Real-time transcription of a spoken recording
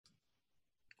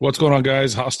What's going on,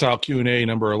 guys? Hostile Q&A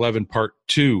number 11, part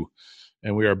 2.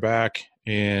 And we are back.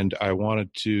 And I wanted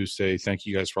to say thank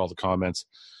you guys for all the comments.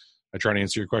 I try to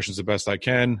answer your questions the best I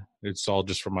can. It's all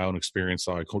just from my own experience.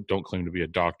 So I don't claim to be a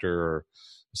doctor or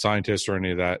a scientist or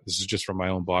any of that. This is just from my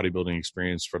own bodybuilding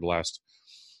experience for the last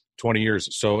 20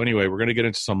 years. So anyway, we're going to get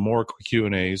into some more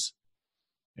Q&As.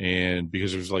 And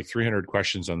because there's like 300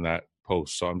 questions on that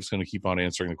post. So I'm just going to keep on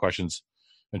answering the questions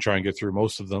and try and get through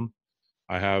most of them.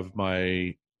 I have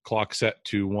my clock set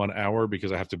to 1 hour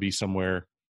because I have to be somewhere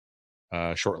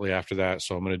shortly after that.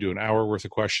 So I'm going to do an hour worth of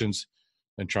questions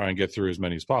and try and get through as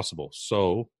many as possible.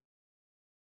 So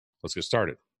let's get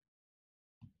started.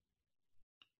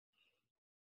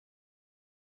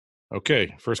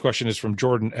 Okay, first question is from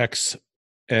Jordan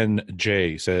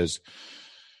XNJ. Says,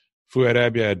 Fouad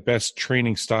Abiad, best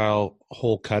training style,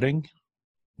 whole cutting,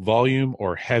 volume,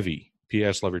 or heavy?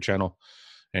 PS, love your channel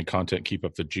and content. Keep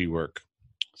up the G work.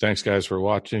 Thanks, guys, for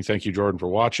watching. Thank you, Jordan, for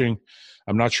watching.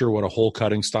 I'm not sure what a whole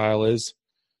cutting style is,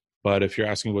 but if you're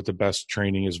asking what the best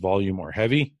training is, volume or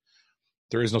heavy,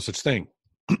 there is no such thing.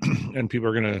 And people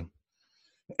are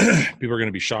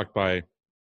gonna be shocked by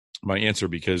my answer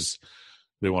because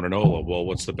they want to know, well,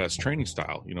 what's the best training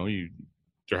style? You know,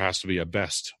 there has to be a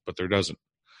best, but there doesn't.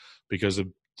 Because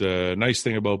the nice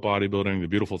thing about bodybuilding, the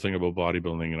beautiful thing about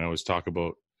bodybuilding, and I always talk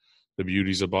about the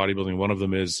beauties of bodybuilding, one of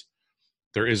them is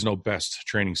there is no best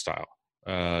training style.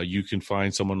 You can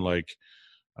find someone like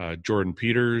Jordan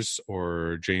Peters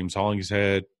or James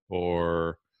Hollingshead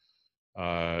or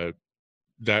that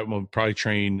will probably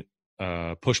train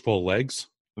push-pull legs.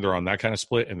 They're on that kind of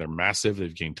split, and they're massive.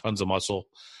 They've gained tons of muscle.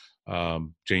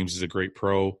 James is a great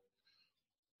pro.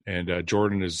 And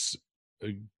Jordan has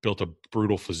built a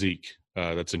brutal physique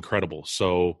that's incredible.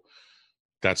 So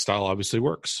that style obviously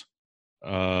works.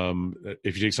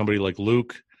 If you take somebody like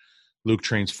Luke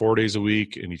trains 4 days a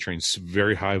week, and he trains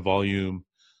very high volume,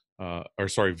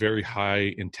 very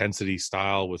high intensity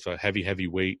style with a heavy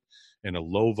weight and a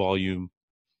low volume.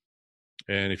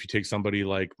 And if you take somebody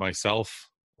like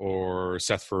myself or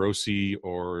Seth Feroce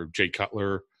or Jay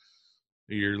Cutler,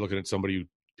 you're looking at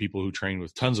people who train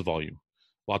with tons of volume,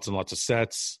 lots and lots of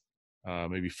sets,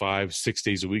 maybe 5-6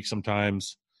 days a week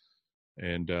sometimes.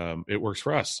 And it works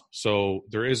for us. So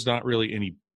there is not really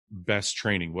any best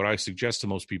training. What I suggest to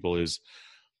most people is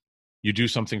you do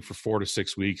something for 4 to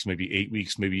 6 weeks, maybe 8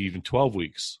 weeks, maybe even 12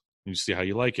 weeks. You see how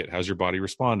you like it. How's your body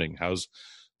responding? How's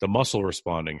the muscle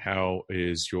responding? How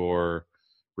is your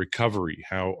recovery?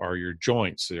 How are your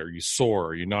joints? Are you sore?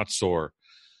 Are you not sore?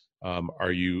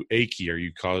 Are you achy?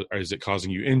 Is it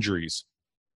causing you injuries?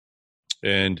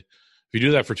 And if you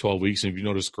do that for 12 weeks and if you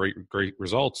notice great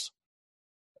results,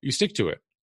 you stick to it.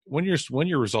 When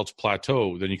your results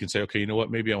plateau, then you can say, okay, you know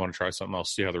what? Maybe I want to try something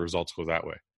else, see how the results go that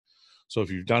way. So if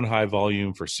you've done high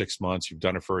volume for 6 months, you've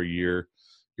done it for a year,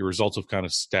 your results have kind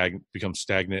of become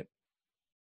stagnant,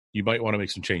 you might want to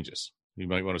make some changes. You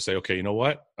might want to say, okay, you know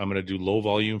what? I'm going to do low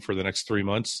volume for the next 3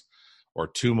 months or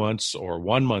 2 months or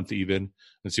 1 month even,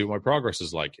 and see what my progress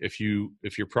is like. If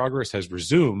your progress has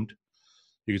resumed,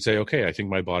 you could say, okay, I think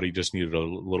my body just needed a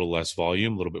little less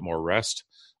volume, a little bit more rest,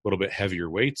 a little bit heavier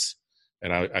weights,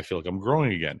 and I feel like I'm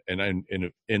growing again. And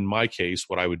in my case,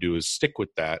 what I would do is stick with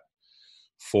that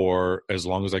for as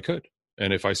long as I could.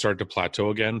 And if I start to plateau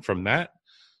again from that,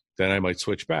 then I might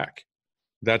switch back.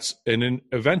 And then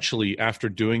eventually, after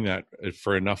doing that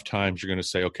for enough times, you're going to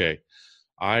say, okay,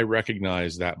 I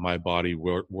recognize that my body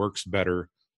works better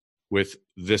with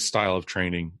this style of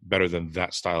training better than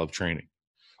that style of training.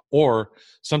 Or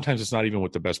sometimes it's not even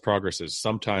what the best progress is.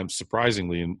 Sometimes,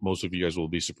 surprisingly, and most of you guys will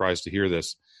be surprised to hear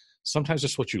this, sometimes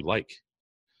it's what you like.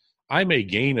 I may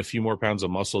gain a few more pounds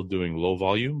of muscle doing low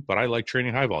volume, but I like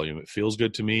training high volume. It feels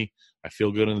good to me. I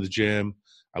feel good in the gym.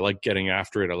 I like getting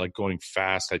after it. I like going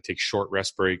fast. I take short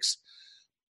rest breaks.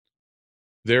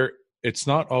 It's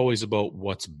not always about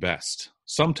what's best.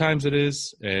 Sometimes it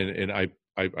is, and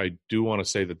I do want to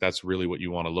say that that's really what you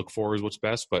want to look for is what's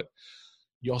best, but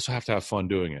you also have to have fun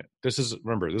doing it.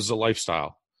 Remember, this is a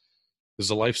lifestyle. This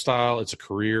is a lifestyle. It's a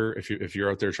career. If you're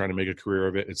out there trying to make a career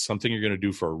of it, it's something you're going to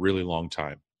do for a really long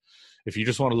time. If you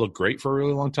just want to look great for a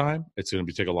really long time, it's going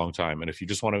to take a long time. And if you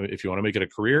want to make it a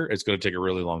career, it's going to take a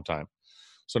really long time.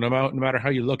 So no matter how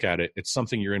you look at it, it's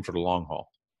something you're in for the long haul.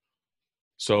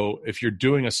 So if you're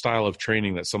doing a style of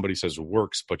training that somebody says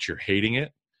works, but you're hating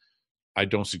it, I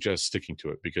don't suggest sticking to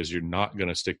it because you're not going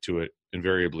to stick to it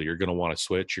invariably. You're going to want to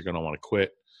switch. You're going to want to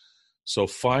quit. So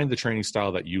find the training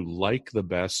style that you like the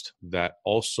best that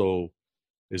also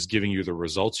is giving you the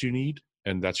results you need,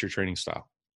 and that's your training style.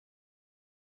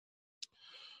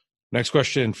 Next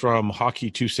question from Hockey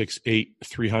 268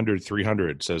 300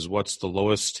 300 says, what's the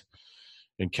lowest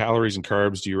And calories and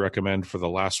carbs do you recommend for the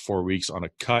last 4 weeks on a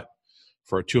cut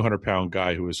for a 200-pound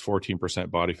guy who is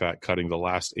 14% body fat cutting the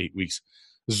last 8 weeks?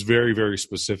 This is very, very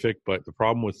specific, but the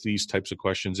problem with these types of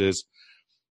questions is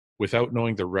without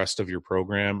knowing the rest of your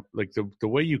program, like the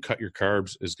way you cut your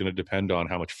carbs is going to depend on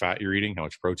how much fat you're eating, how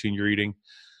much protein you're eating,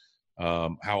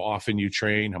 how often you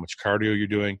train, how much cardio you're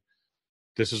doing.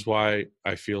 This is why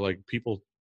I feel like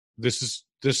this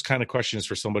kind of question is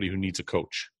for somebody who needs a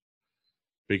coach,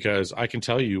 because I can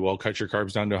tell you, well, cut your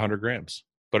carbs down to 100 grams.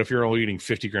 But if you're only eating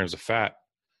 50 grams of fat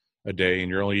a day and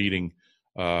you're only eating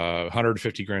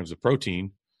 150 grams of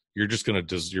protein, your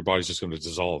body's just going to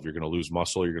dissolve. You're going to lose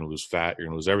muscle. You're going to lose fat. You're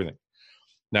going to lose everything.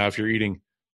 Now, if you're eating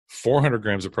 400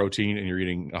 grams of protein and you're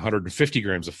eating 150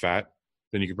 grams of fat,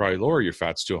 then you can probably lower your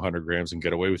fats to 100 grams and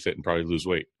get away with it and probably lose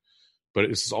weight. But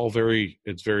it's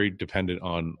very dependent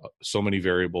on so many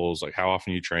variables, like how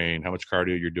often you train, how much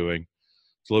cardio you're doing.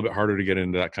 It's a little bit harder to get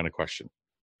into that kind of question.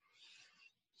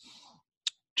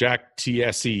 Jack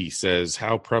TSE says,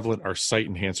 how prevalent are site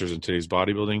enhancers in today's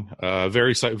bodybuilding?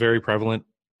 Very prevalent.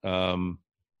 I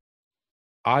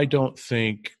don't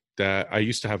think that I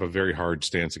used to have a very hard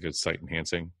stance against site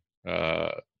enhancing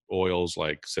oils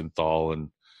like Synthol and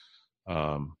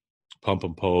Pump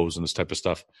and Pose and this type of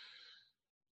stuff.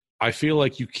 I feel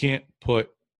like you can't put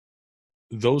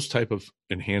those type of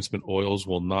enhancement oils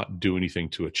will not do anything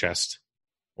to a chest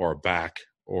or a back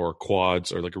or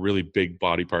quads or like a really big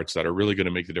body parts that are really going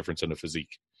to make the difference in a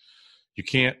physique. You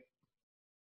can't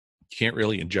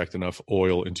really inject enough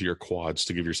oil into your quads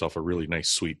to give yourself a really nice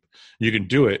sweep. You can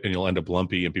do it and you'll end up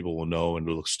lumpy and people will know and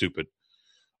it'll look stupid.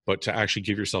 But to actually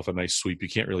give yourself a nice sweep, you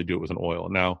can't really do it with an oil.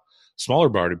 Now, smaller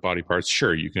body parts,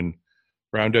 sure, you can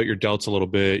round out your delts a little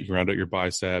bit. You can round out your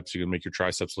biceps. You can make your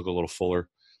triceps look a little fuller.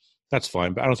 That's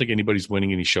fine. But I don't think anybody's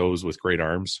winning any shows with great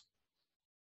arms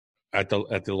at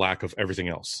the lack of everything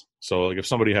else. So like if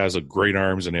somebody has a great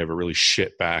arms and they have a really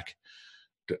shit back,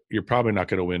 you're probably not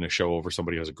going to win a show over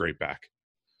somebody who has a great back.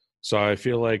 So I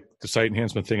feel like the site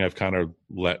enhancement thing I've kind of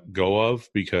let go of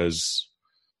because,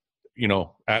 you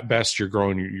know, at best you're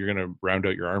going to round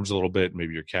out your arms a little bit,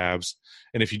 maybe your calves.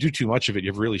 And if you do too much of it, you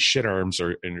have really shit arms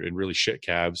and really shit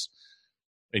calves,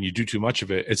 and you do too much of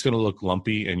it, it's going to look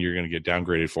lumpy and you're going to get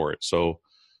downgraded for it. So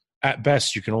at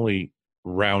best you can only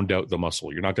round out the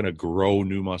muscle. You're not going to grow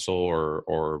new muscle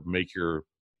or make your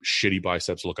shitty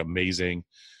biceps look amazing.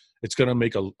 It's going to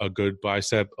make a good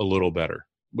bicep a little better,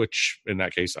 which in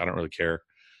that case, I don't really care.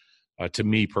 To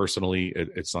me personally,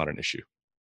 it's not an issue.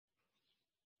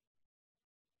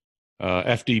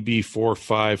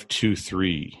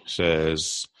 FDB4523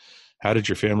 says, how did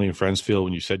your family and friends feel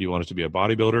when you said you wanted to be a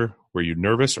bodybuilder? Were you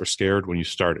nervous or scared when you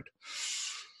started?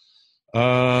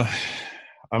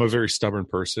 I'm a very stubborn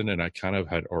person, and I kind of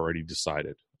had already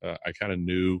decided. I kind of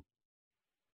knew.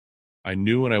 I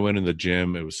knew when I went in the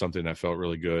gym, it was something that felt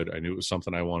really good. I knew it was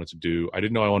something I wanted to do. I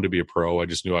didn't know I wanted to be a pro. I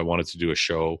just knew I wanted to do a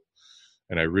show,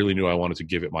 and I really knew I wanted to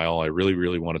give it my all. I really,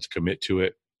 really wanted to commit to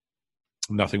it.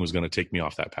 Nothing was going to take me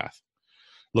off that path.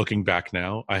 Looking back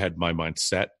now, I had my mind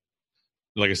set.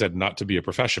 Like I said, not to be a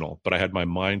professional, but I had my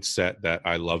mind set that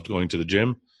I loved going to the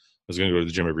gym. I was going to go to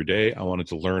the gym every day. I wanted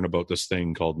to learn about this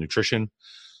thing called nutrition.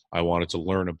 I wanted to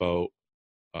learn about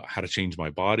how to change my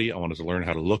body. I wanted to learn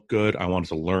how to look good. I wanted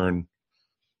to learn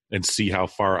and see how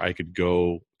far I could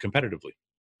go competitively.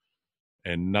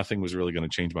 And nothing was really going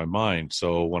to change my mind.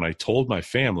 So when I told my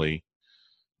family,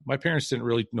 my parents didn't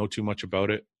really know too much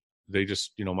about it. They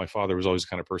just, you know, my father was always the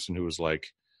kind of person who was like,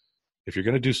 if you're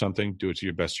going to do something, do it to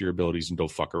your best of your abilities and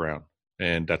don't fuck around.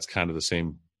 And that's kind of the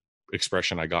same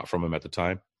expression I got from him at the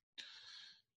time.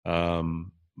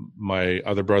 My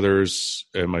other brothers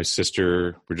and my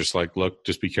sister were just like, look,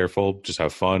 just be careful, just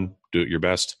have fun, do it your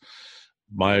best.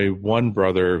 My one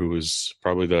brother, who was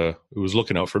probably who was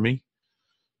looking out for me,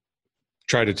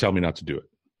 tried to tell me not to do it.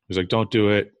 He was like, don't do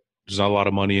it. There's not a lot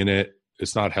of money in it.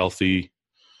 It's not healthy.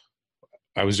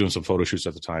 I was doing some photo shoots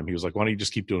at the time. He was like, why don't you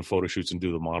just keep doing photo shoots and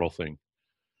do the model thing?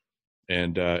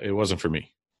 And it wasn't for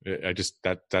me.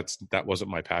 That wasn't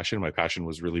my passion. My passion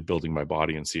was really building my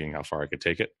body and seeing how far I could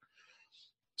take it.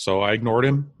 So I ignored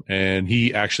him, and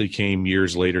he actually came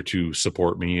years later to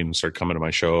support me and start coming to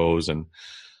my shows. And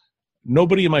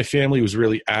nobody in my family was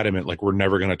really adamant, like, we're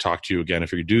never going to talk to you again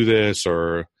if you do this.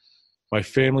 Or my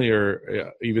family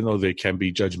are, even though they can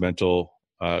be judgmental,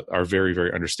 are very,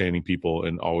 very understanding people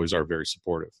and always are very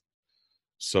supportive.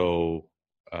 So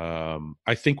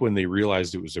I think when they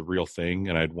realized it was a real thing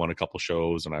and I'd won a couple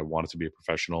shows and I wanted to be a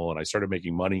professional and I started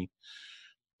making money,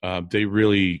 they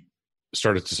really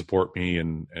started to support me.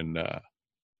 And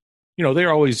you know, they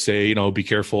always say, you know, be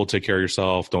careful, take care of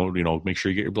yourself. Don't, you know, make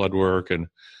sure you get your blood work.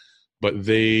 But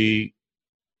they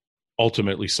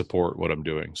ultimately support what I'm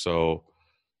doing. So,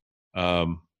 as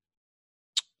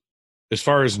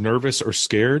far as nervous or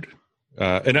scared,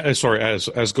 as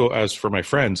for my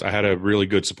friends, I had a really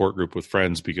good support group with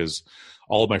friends because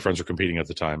all of my friends were competing at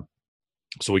the time.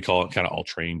 So we call it kind of all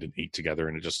trained and ate together,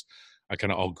 and I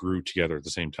kind of all grew together at the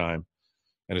same time.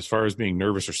 And as far as being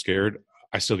nervous or scared,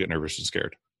 I still get nervous and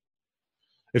scared.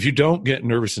 If you don't get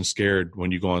nervous and scared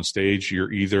when you go on stage,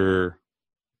 you're either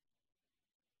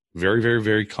very, very,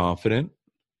 very confident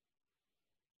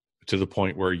to the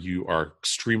point where you are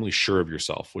extremely sure of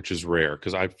yourself, which is rare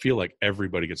because I feel like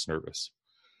everybody gets nervous,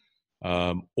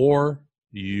 or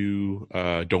you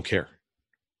don't care.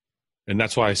 And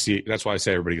that's why I say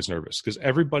everybody gets nervous, because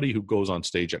everybody who goes on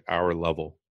stage at our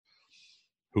level,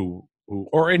 who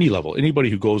or any level, anybody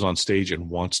who goes on stage and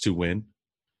wants to win,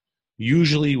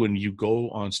 usually when you go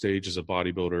on stage as a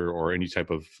bodybuilder or any type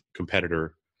of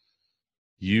competitor,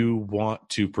 you want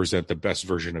to present the best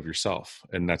version of yourself.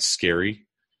 And that's scary.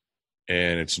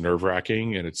 And it's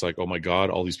nerve-wracking. And it's like, oh my God,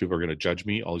 all these people are going to judge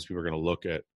me. All these people are going to look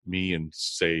at me and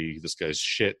say, this guy's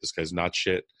shit. This guy's not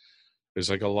shit. There's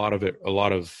like a lot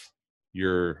of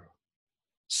your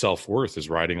self-worth is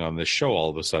riding on this show all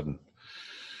of a sudden.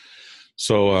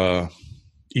 So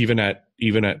even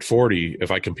at 40,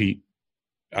 if I compete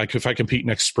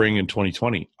next spring in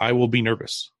 2020, I will be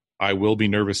nervous. I will be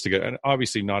nervous to get, and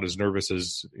obviously not as nervous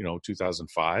as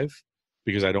 2005,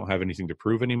 because I don't have anything to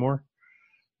prove anymore.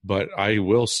 But I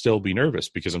will still be nervous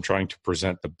because I'm trying to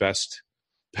present the best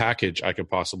package I could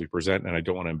possibly present, and I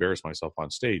don't want to embarrass myself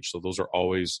on stage. So those are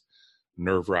always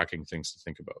nerve-wracking things to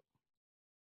think about.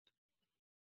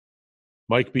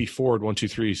 Mike B. Ford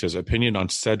 123 says, opinion on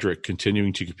Cedric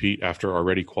continuing to compete after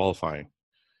already qualifying.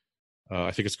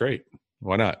 I think it's great.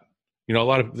 Why not?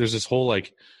 There's this whole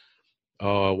like,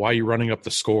 why are you running up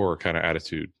the score kind of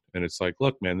attitude. And it's like,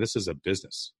 look, man, this is a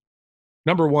business.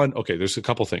 Number one, okay, there's a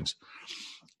couple things.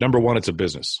 Number one, it's a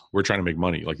business. We're trying to make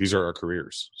money. Like, these are our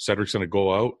careers. Cedric's going to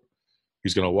go out.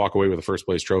 He's going to walk away with a first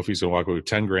place trophy. He's going to walk away with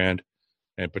 10 grand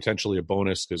and potentially a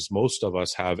bonus, because most of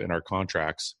us have in our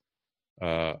contracts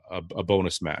a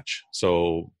bonus match.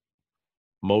 So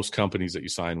most companies that you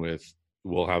sign with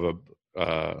will have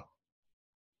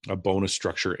a bonus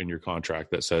structure in your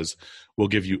contract that says, we'll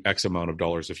give you X amount of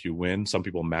dollars if you win. Some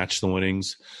people match the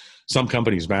winnings. Some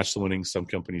companies match the winnings. Some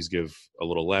companies give a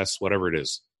little less, whatever it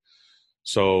is.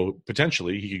 So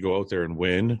potentially he could go out there and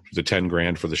win the 10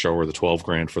 grand for the show or the 12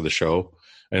 grand for the show,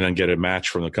 and then get a match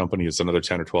from the company. It's another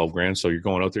 10 or 12 grand. So you're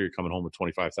going out there, you're coming home with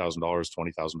 $25,000,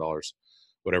 $20,000,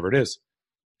 whatever it is.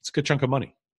 It's a good chunk of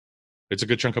money. It's a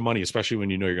good chunk of money, especially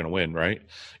when you know you're going to win, right?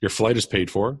 Your flight is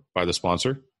paid for by the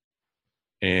sponsor,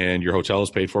 and your hotel is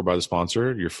paid for by the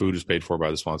sponsor. Your food is paid for by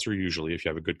the sponsor, usually, if you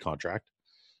have a good contract.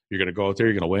 You're going to go out there,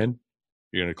 you're going to win.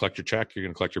 You're going to collect your check. You're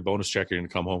going to collect your bonus check. You're going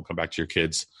to come home, come back to your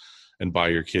kids, and buy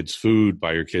your kids food,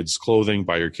 buy your kids clothing,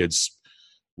 buy your kids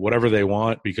whatever they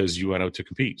want, because you went out to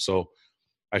compete. So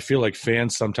I feel like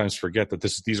fans sometimes forget that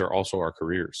these are also our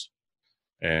careers,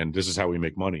 and this is how we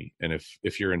make money. And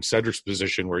if you're in Cedric's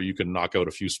position where you can knock out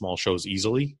a few small shows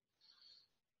easily,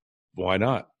 why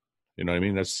not? You know what I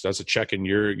mean? That's a check, and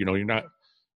you're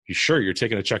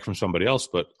taking a check from somebody else,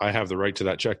 but I have the right to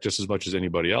that check just as much as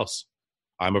anybody else.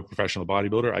 I'm a professional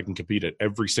bodybuilder. I can compete at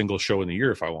every single show in the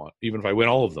year if I want, even if I win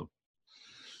all of them.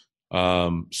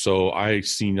 So I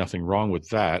see nothing wrong with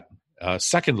that.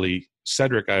 Secondly,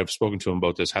 Cedric, I have spoken to him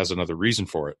about this, has another reason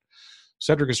for it.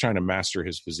 Cedric is trying to master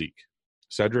his physique.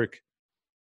 Cedric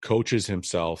coaches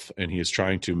himself, and he is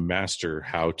trying to master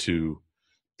how to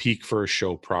peak for a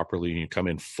show properly and come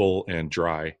in full and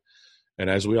dry. And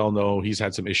as we all know, he's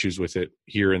had some issues with it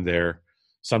here and there.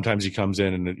 Sometimes he comes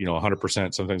in and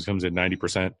 100%. Sometimes he comes in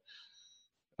 90%.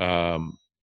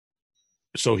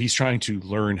 So he's trying to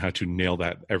learn how to nail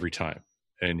that every time.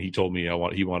 And he told me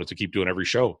he wanted to keep doing every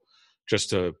show just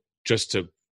to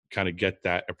kind of get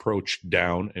that approach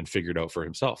down and figured out for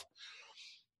himself.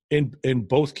 In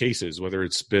both cases, whether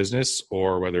it's business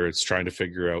or whether it's trying to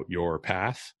figure out your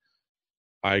path,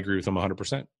 I agree with him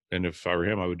 100%. And if I were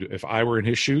him, if I were in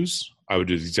his shoes, I would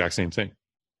do the exact same thing.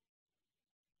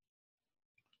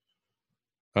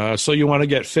 So you want to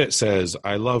get fit says,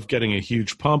 I love getting a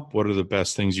huge pump. What are the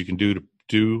best things you can do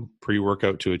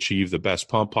pre-workout to achieve the best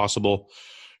pump possible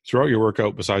throughout your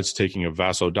workout besides taking a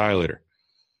vasodilator?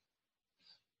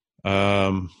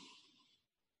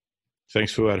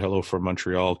 Thanks, Fuad. Hello from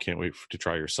Montreal. Can't wait to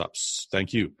try your sups.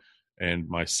 Thank you. And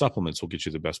my supplements will get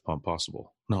you the best pump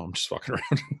possible. No, I'm just fucking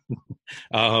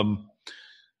around.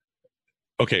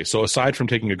 Okay, so aside from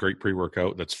taking a great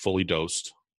pre-workout that's fully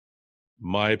dosed,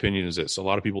 my opinion is this. A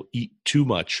lot of people eat too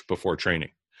much before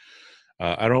training.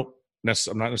 I'm not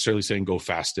necessarily saying go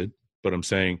fasted, but I'm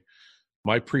saying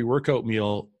my pre-workout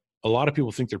meal, a lot of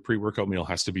people think their pre-workout meal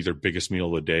has to be their biggest meal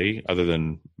of the day, other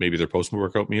than maybe their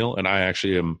post-workout meal. And I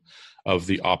actually am of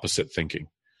the opposite thinking.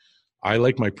 I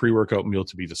like my pre-workout meal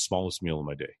to be the smallest meal of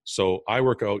my day. So I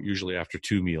work out usually after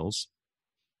 2 meals.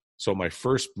 So my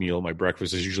first meal, my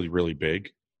breakfast, is usually really big.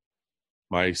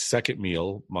 My second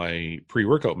meal, my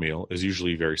pre-workout meal, is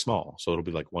usually very small. So it'll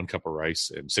be like 1 cup of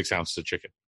rice and 6 ounces of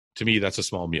chicken. To me, that's a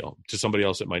small meal. To somebody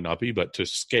else, it might not be, but to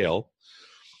scale,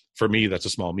 for me, that's a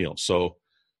small meal. So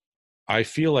I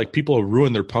feel like people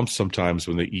ruin their pumps sometimes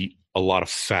when they eat a lot of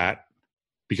fat,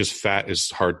 because fat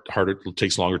is harder, it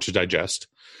takes longer to digest.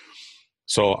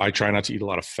 So I try not to eat a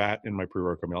lot of fat in my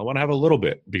pre-workout meal. I want to have a little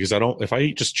bit, because if I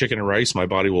eat just chicken and rice, my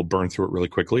body will burn through it really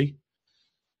quickly,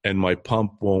 and my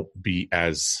pump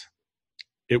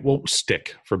it won't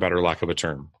stick, for better lack of a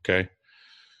term. Okay.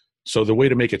 So the way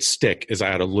to make it stick is I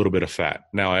add a little bit of fat.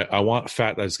 Now I want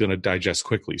fat that's going to digest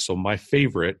quickly. So my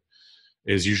favorite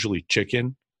is usually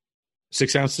chicken,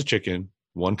 6 ounces of chicken,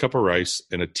 1 cup of rice,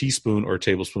 and a teaspoon or a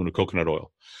tablespoon of coconut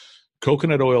oil.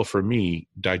 Coconut oil for me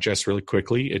digests really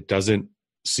quickly. It doesn't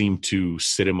seem to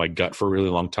sit in my gut for a really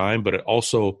long time, but it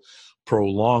also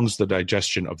prolongs the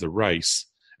digestion of the rice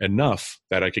enough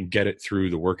that I can get it through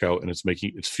the workout, and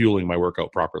it's fueling my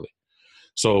workout properly.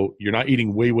 So you're not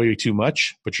eating way, way too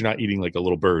much, but you're not eating like a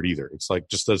little bird either. It's like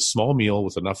just a small meal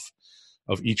with enough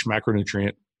of each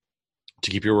macronutrient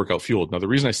to keep your workout fueled. Now, the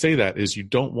reason I say that is you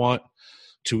don't want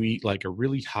to eat like a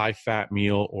really high fat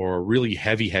meal or a really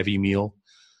heavy meal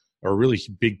or a really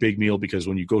big meal, because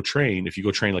when you go train, if you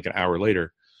go train like an hour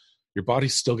later, your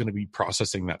body's still going to be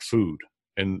processing that food.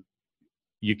 And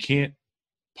you can't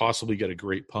possibly get a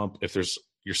great pump if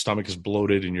your stomach is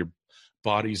bloated and your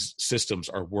body's systems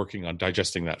are working on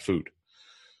digesting that food.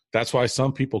 That's why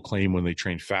some people claim when they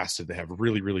train fasted, they have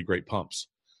really, really great pumps,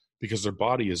 because their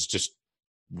body is just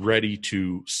ready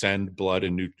to send blood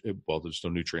and there's no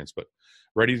nutrients, but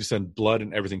ready to send blood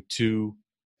and everything to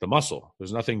the muscle.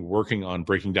 There's nothing working on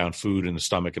breaking down food in the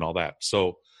stomach and all that.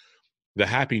 So the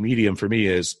happy medium for me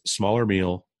is smaller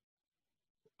meal,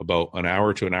 about an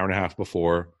hour to an hour and a half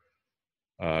before,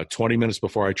 20 minutes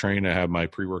before I train, I have my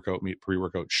pre-workout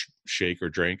shake or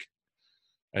drink.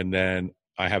 And then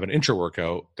I have an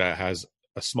intra-workout that has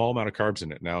a small amount of carbs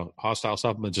in it. Now, Hostile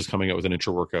Supplements is coming out with an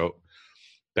intra-workout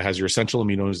that has your essential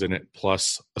aminos in it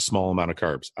plus a small amount of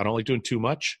carbs. I don't like doing too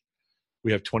much.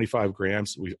 We have 25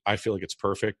 grams. I feel like it's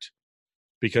perfect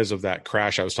because of that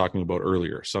crash I was talking about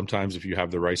earlier. Sometimes if you have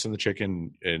the rice and the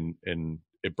chicken and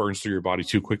it burns through your body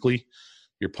too quickly,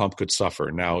 your pump could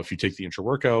suffer. Now, if you take the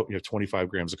intra-workout, you have 25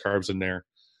 grams of carbs in there.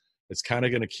 It's kind of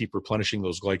going to keep replenishing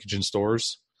those glycogen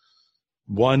stores.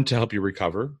 One, to help you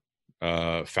recover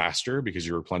faster, because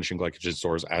you're replenishing glycogen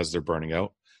stores as they're burning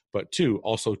out. But 2,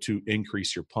 also to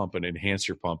increase your pump and enhance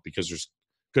your pump, because there's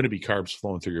going to be carbs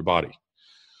flowing through your body.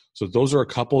 So those are a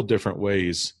couple different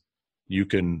ways you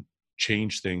can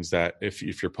change things. That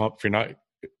if you're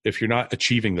not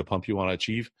achieving the pump you want to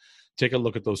achieve, take a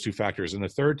look at those 2 factors. And the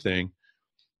third thing,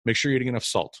 make sure you're eating enough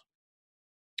salt.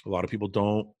 A lot of people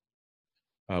don't.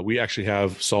 We actually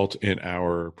have salt in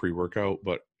our pre-workout,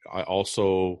 but I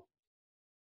also,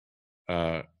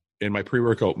 in my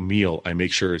pre-workout meal, I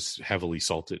make sure it's heavily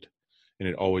salted, and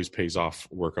it always pays off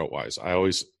workout-wise. I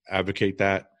always advocate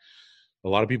that. A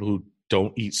lot of people who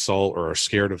don't eat salt or are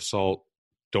scared of salt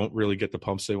don't really get the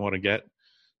pumps they want to get.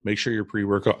 Make sure your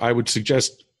pre-workout, I would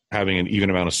suggest having an even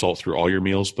amount of salt through all your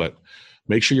meals, but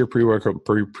make sure your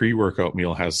pre-workout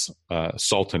meal has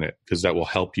salt in it, because that will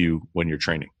help you when you're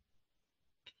training.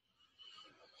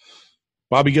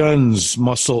 Bobby Guns,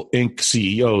 Muscle Inc.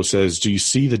 CEO, says, do you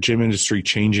see the gym industry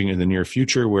changing in the near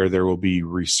future, where there will be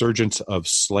resurgence of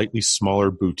slightly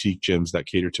smaller boutique gyms that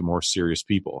cater to more serious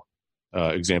people?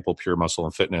 Example, Pure Muscle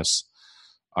and Fitness,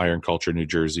 Iron Culture New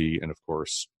Jersey, and of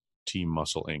course, Team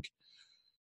Muscle Inc.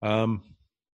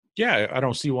 Yeah, I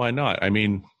don't see why not. I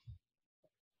mean,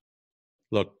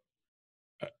 look,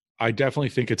 I definitely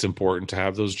think it's important to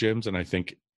have those gyms, and I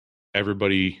think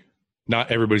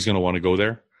not everybody's going to want to go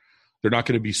there. They're not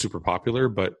going to be super popular,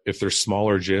 but if they're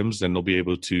smaller gyms, then they'll be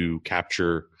able to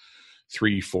capture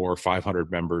 300, 400,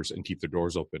 500 members and keep their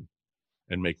doors open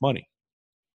and make money.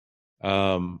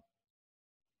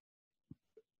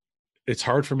 It's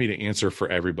hard for me to answer for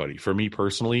everybody. For me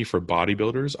personally, for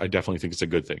bodybuilders, I definitely think it's a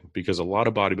good thing, because a lot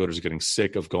of bodybuilders are getting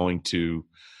sick of going to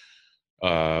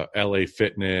LA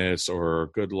Fitness or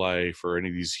Good Life or any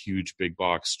of these huge big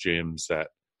box gyms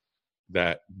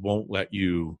that won't let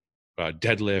you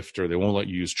deadlift, or they won't let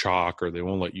you use chalk, or they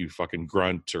won't let you fucking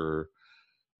grunt, or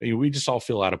we just all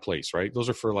feel out of place, right? Those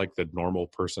are for like the normal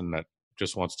person that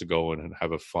just wants to go and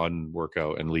have a fun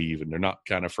workout and leave, and they're not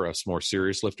kind of for us more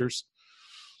serious lifters.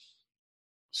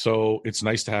 So it's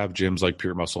nice to have gyms like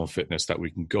Pure Muscle and Fitness that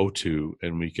we can go to,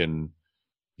 and we can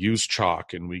use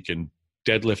chalk, and we can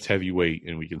deadlift heavy weight,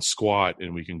 and we can squat,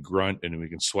 and we can grunt, and we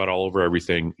can sweat all over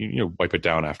everything, wipe it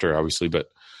down after, obviously, but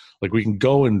like we can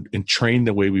go and train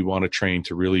the way we want to train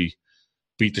to really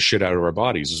beat the shit out of our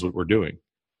bodies is what we're doing.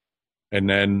 And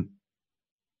then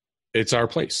it's our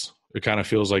place. It kind of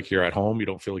feels like you're at home. You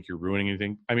don't feel like you're ruining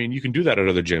anything. I mean, you can do that at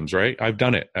other gyms, right? I've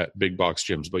done it at big box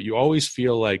gyms, but you always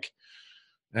feel like,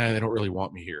 they don't really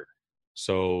want me here.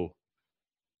 So,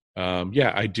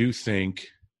 I do think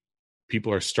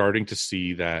people are starting to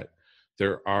see that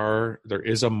there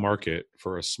is a market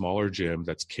for a smaller gym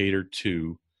that's catered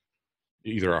to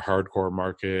either a hardcore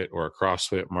market or a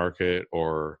CrossFit market,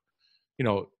 or,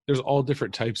 there's all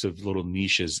different types of little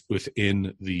niches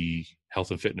within the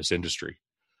health and fitness industry.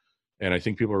 And I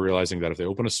think people are realizing that if they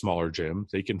open a smaller gym,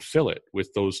 they can fill it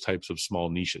with those types of small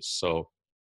niches. So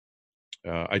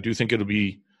I do think it'll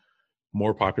be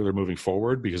more popular moving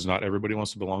forward, because not everybody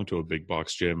wants to belong to a big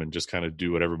box gym and just kind of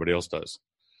do what everybody else does.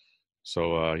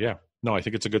 So, I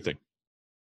think it's a good thing.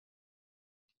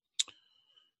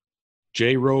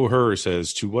 J. Roher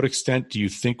says, to what extent do you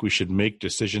think we should make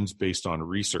decisions based on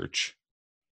research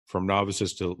from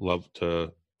novices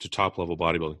to top level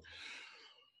bodybuilding?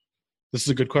 This is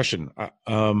a good question. I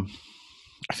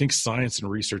think science and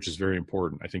research is very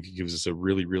important. I think it gives us a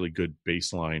really, really good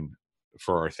baseline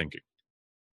for our thinking.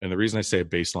 And the reason I say a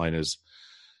baseline is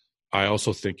I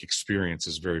also think experience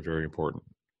is very, very important.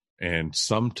 And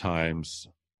sometimes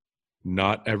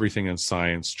not everything in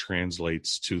science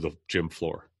translates to the gym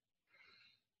floor.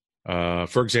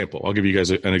 For example, I'll give you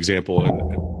guys an example.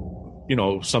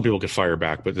 And, some people get fire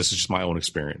back, but this is just my own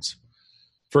experience.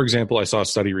 For example, I saw a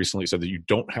study recently that said that you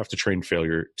don't have to train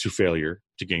failure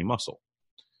to gain muscle.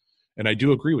 And I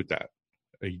do agree with that.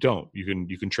 You don't.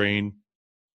 You can train.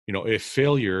 If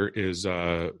failure is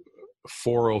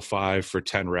 405 for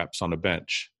 10 reps on a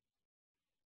bench,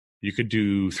 you could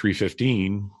do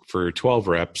 315 for 12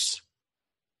 reps,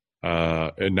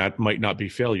 and that might not be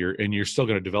failure, and you're still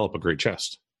going to develop a great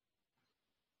chest.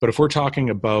 But if we're talking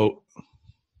about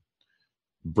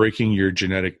breaking your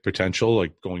genetic potential,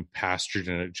 like going past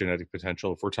your genetic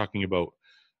potential, if we're talking about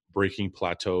breaking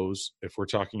plateaus, if we're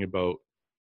talking about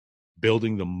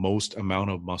building the most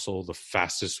amount of muscle the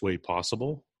fastest way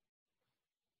possible,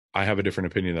 I have a different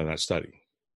opinion than that study.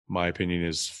 My opinion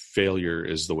is failure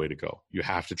is the way to go. You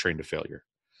have to train to failure.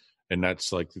 And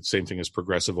that's like the same thing as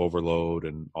progressive overload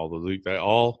and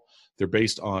they're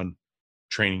based on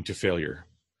training to failure.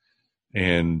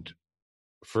 And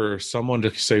for someone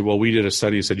to say, well, we did a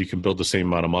study that said you can build the same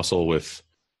amount of muscle with,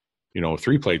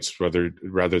 3 plates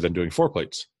rather than doing 4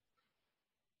 plates,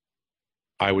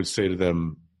 I would say to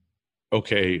them,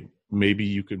 okay, maybe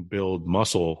you can build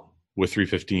muscle with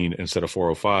 315 instead of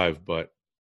 405, but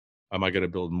am I going to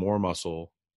build more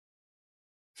muscle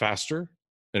faster?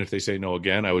 And if they say no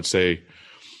again, I would say,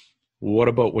 what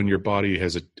about when your body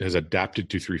has adapted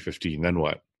to 315? Then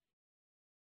what?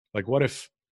 Like, what if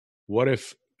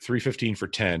 315 for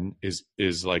 10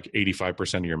 is like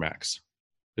 85% of your max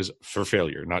is for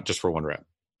failure, not just for 1 rep?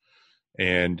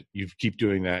 And you keep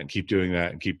doing that and keep doing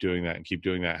that and keep doing that and keep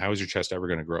doing that. How is your chest ever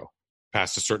going to grow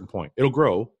past a certain point? It'll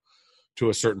grow to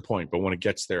a certain point, but when it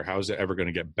gets there, how is it ever going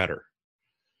to get better?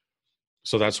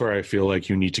 So that's where I feel like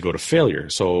you need to go to failure.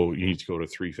 So you need to go to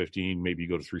 315, maybe you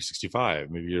go to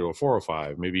 365, maybe you go to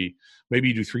 405, maybe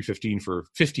you do 315 for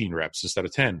 15 reps instead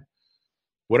of 10.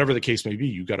 Whatever the case may be,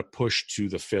 you got to push to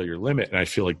the failure limit. And I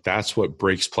feel like that's what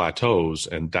breaks plateaus,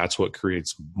 and that's what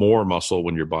creates more muscle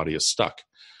when your body is stuck.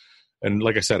 And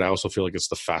like I said, I also feel like it's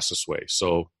the fastest way.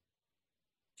 So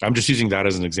I'm just using that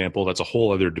as an example. That's a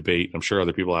whole other debate. I'm sure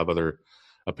other people have other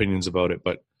opinions about it,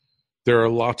 but there are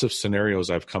lots of scenarios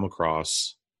I've come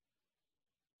across.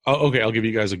 Okay, I'll give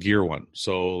you guys a gear one.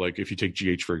 So like if you take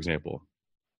GH, for example,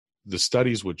 the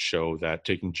studies would show that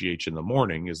taking GH in the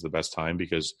morning is the best time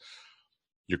because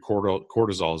your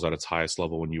cortisol is at its highest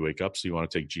level when you wake up. So you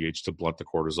want to take GH to blunt the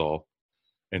cortisol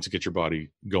and to get your body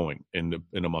going in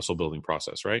a muscle building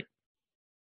process, right?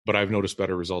 But I've noticed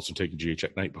better results in taking GH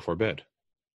at night before bed.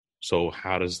 So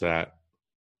how do we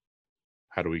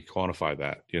quantify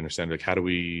that? Do you understand? Like, how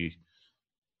do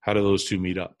those two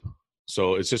meet up?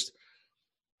 So it's just,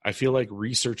 I feel like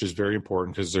research is very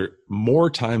important because there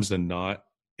more times than not,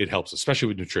 it helps, especially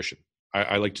with nutrition.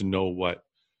 I like to know what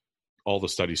all the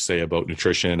studies say about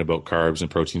nutrition, about carbs and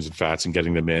proteins and fats and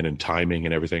getting them in and timing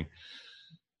and everything.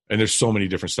 And there's so many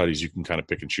different studies. You can kind of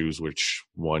pick and choose which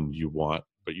one you want,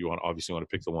 but you obviously want to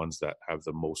pick the ones that have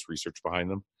the most research behind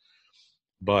them.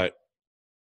 But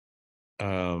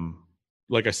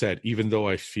like I said, even though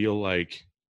I feel like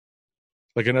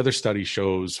another study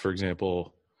shows, for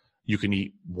example, you can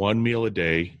eat one meal a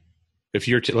day. If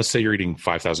you're, let's say you're eating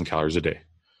 5,000 calories a day.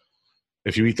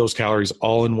 If you eat those calories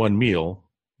all in one meal,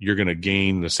 you're going to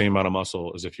gain the same amount of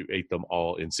muscle as if you ate them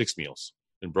all in 6 meals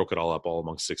and broke it all up all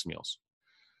among 6 meals.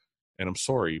 And I'm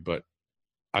sorry, but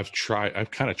I've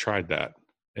kind of tried that,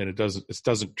 and it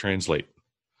doesn't translate.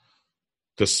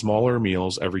 The smaller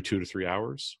meals every 2 to 3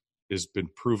 hours has been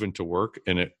proven to work,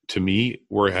 and it, to me,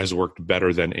 it has worked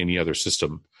better than any other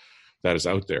system that is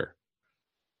out there.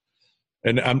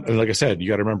 And like I said, you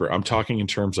got to remember, I'm talking in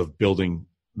terms of building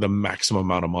the maximum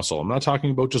amount of muscle. I'm not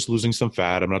talking about just losing some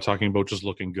fat. I'm not talking about just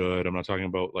looking good. I'm not talking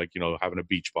about having a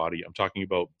beach body. I'm talking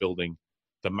about building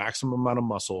the maximum amount of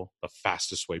muscle the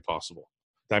fastest way possible.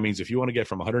 That means if you want to get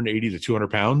from 180 to 200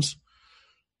 pounds,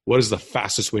 what is the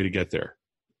fastest way to get there?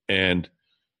 And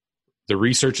the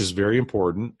research is very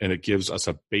important, and it gives us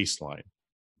a baseline.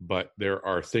 But there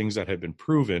are things that have been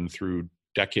proven through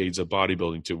decades of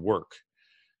bodybuilding to work,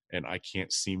 and I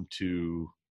can't seem to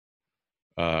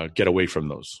get away from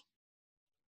those,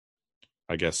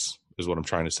 I guess, is what I'm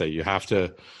trying to say.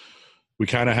 We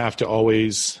kind of have to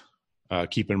always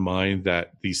keep in mind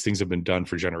that these things have been done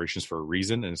for generations for a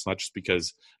reason. And it's not just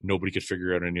because nobody could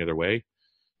figure out any other way.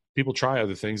 People try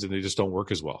other things and they just don't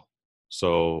work as well.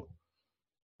 So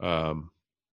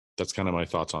that's kind of my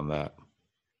thoughts on that.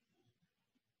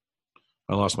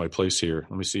 I lost my place here.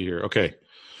 Let me see here. Okay.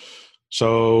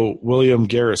 So William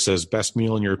Garris says, best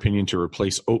meal in your opinion to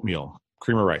replace oatmeal?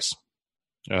 Cream of rice.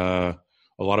 A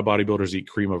lot of bodybuilders eat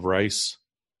cream of rice.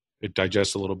 It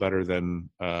digests a little better than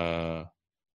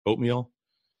oatmeal.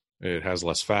 It has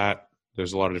less fat.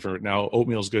 There's a lot of different. Now,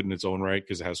 oatmeal is good in its own right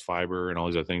because it has fiber and all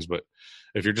these other things. But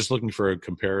if you're just looking for a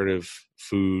comparative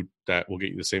food that will get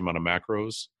you the same amount of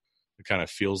macros, it kind of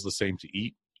feels the same to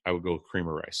eat, I would go with cream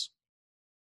of rice.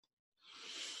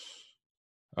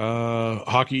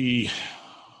 Hockey.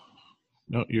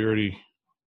 No, you already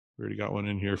got one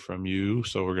in here from you,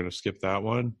 so we're going to skip that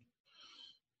one.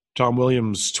 Tom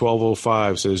Williams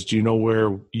 1205 says, do you know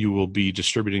where you will be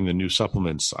distributing the new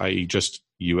supplements, i.e. just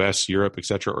US, Europe,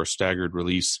 etc., or staggered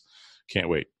release? Can't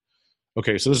wait.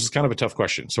 Okay, so this is kind of a tough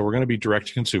question. So we're going to be direct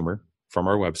to consumer from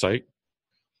our website,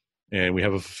 and we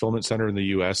have a fulfillment center in the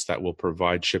US that will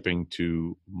provide shipping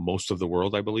to most of the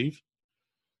world, I believe.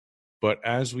 But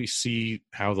as we see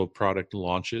how the product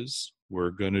launches,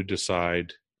 we're going to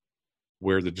decide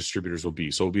where the distributors will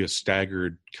be. So it'll be a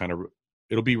staggered kind of,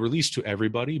 it'll be released to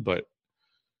everybody, but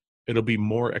it'll be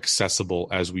more accessible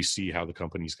as we see how the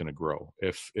company's going to grow.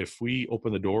 If we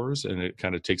open the doors and it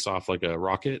kind of takes off like a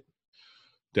rocket,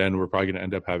 then we're probably going to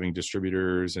end up having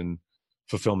distributors and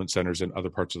fulfillment centers in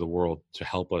other parts of the world to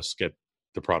help us get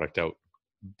the product out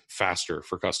faster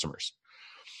for customers.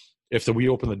 If we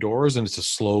open the doors and it's a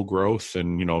slow growth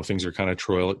and, things are kind of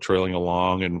trailing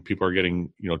along and people are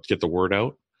getting, to get the word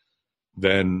out,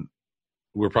 then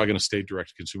we're probably going to stay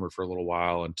direct to consumer for a little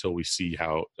while until we see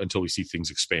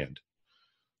things expand.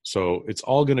 So it's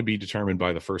all going to be determined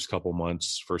by the first couple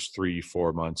months, first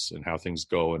 3-4 months, and how things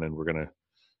go. And then we're going to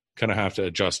kind of have to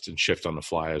adjust and shift on the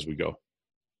fly as we go.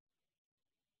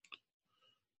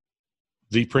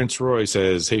 The Prince Roy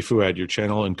says, hey, Fouad, your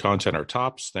channel and content are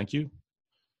tops. Thank you.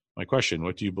 My question,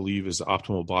 what do you believe is the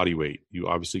optimal body weight? You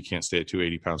obviously can't stay at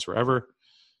 280 pounds forever,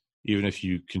 even if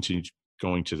you continue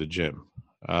going to the gym.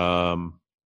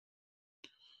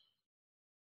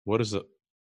 What is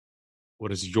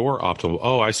your optimal?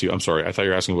 Oh, I see. I'm sorry. I thought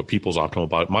you were asking what people's optimal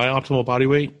body. My optimal body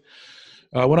weight.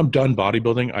 When I'm done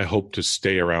bodybuilding, I hope to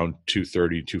stay around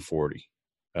 230, 240.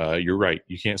 You're right.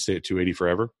 You can't stay at 280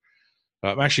 forever.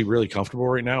 I'm actually really comfortable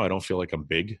right now. I don't feel like I'm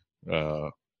big.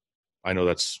 I know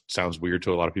that sounds weird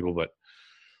to a lot of people, but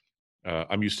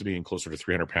I'm used to being closer to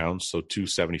 300 pounds. So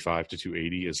 275 to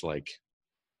 280 is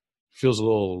feels a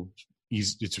little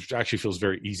easy. It actually feels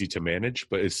very easy to manage,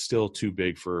 but it's still too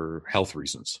big for health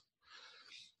reasons.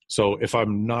 So if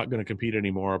I'm not going to compete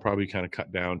anymore, I'll probably kind of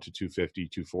cut down to 250,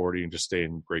 240 and just stay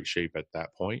in great shape at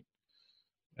that point.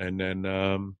 And then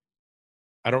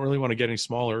I don't really want to get any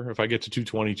smaller. If I get to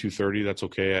 220, 230, that's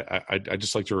okay. I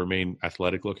just like to remain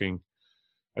athletic looking.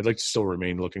 I'd like to still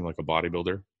remain looking like a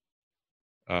bodybuilder.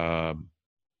 But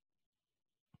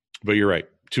you're right.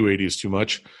 280 is too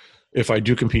much. If I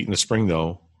do compete in the spring,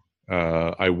 though,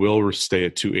 I will stay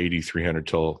at 280, 300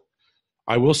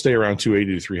 I will stay around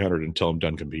 280 to 300 until I'm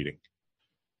done competing.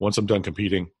 Once I'm done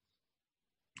competing,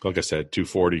 like I said,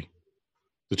 240.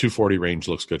 The 240 range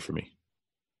looks good for me.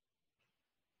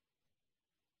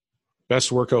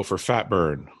 Best workout for fat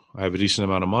burn. I have a decent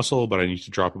amount of muscle, but I need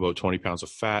to drop about 20 pounds of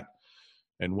fat.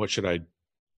 And what should I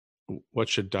What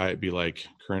should diet be like?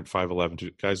 Current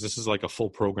 5'11". Guys, this is like a full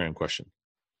program question.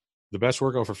 The best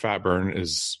workout for fat burn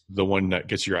is the one that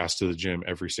gets your ass to the gym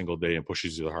every single day and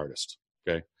pushes you the hardest.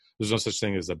 Okay. There's no such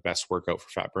thing as the best workout for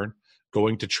fat burn.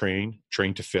 Going to train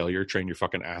to failure, train your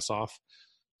fucking ass off.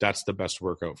 That's the best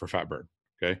workout for fat burn.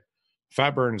 Okay.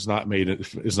 Fat burn is not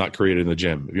created in the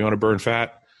gym. If you want to burn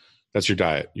fat, that's your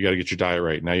diet. You got to get your diet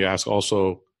right. Now you ask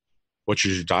also, what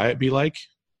should your diet be like?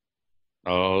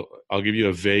 I'll give you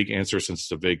a vague answer since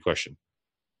it's a vague question.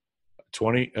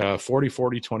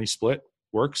 40-40-20 split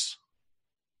works.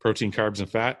 Protein, carbs, and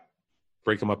fat.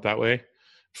 Break them up that way.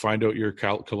 Find out your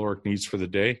caloric needs for the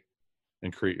day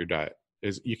and create your diet.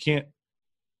 This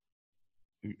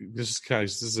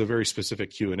is a very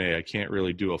specific Q&A. I can't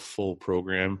really do a full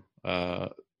program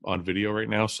on video right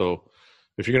now. So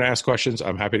if you're going to ask questions,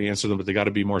 I'm happy to answer them, but they got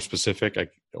to be more specific.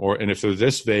 And if they're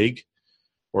this vague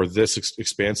or this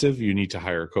expansive, you need to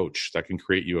hire a coach that can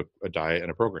create you a diet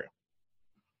and a program.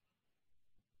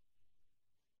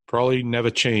 Probably never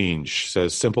change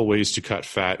says simple ways to cut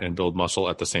fat and build muscle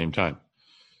at the same time.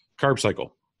 Carb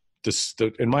cycle.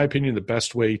 In my opinion, the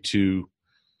best way to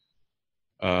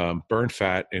burn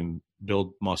fat and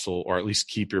build muscle, or at least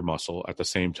keep your muscle at the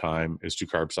same time, is to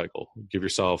carb cycle. Give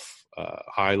yourself a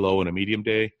high, low, and a medium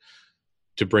day.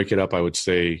 To break it up, I would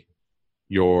say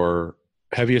your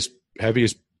heaviest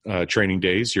training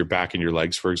days, your back and your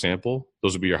legs, for example,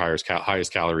 those would be your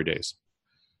highest calorie days.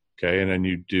 Okay. And then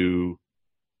you do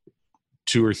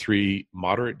 2 or 3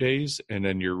 moderate days, and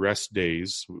then your rest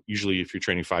days, usually if you're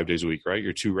training 5 days a week, right?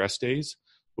 Your 2 rest days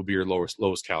will be your lowest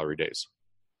calorie days.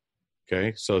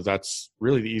 Okay. So that's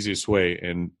really the easiest way.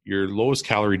 And your lowest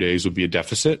calorie days would be a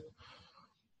deficit.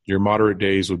 Your moderate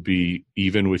days would be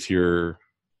even with your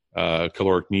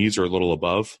caloric needs or a little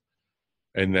above.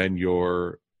 And then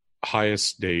your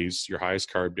highest days, your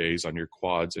highest carb days on your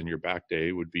quads and your back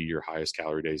day would be your highest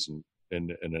calorie days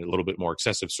and a little bit more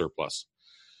excessive surplus.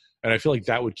 And I feel like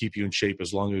that would keep you in shape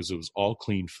as long as it was all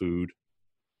clean food.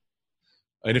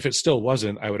 And if it still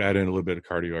wasn't, I would add in a little bit of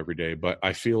cardio every day. But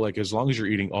I feel like as long as you're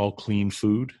eating all clean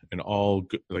food and all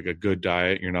like a good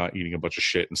diet, you're not eating a bunch of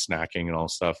shit and snacking and all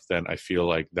stuff, then I feel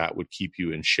like that would keep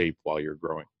you in shape while you're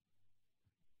growing.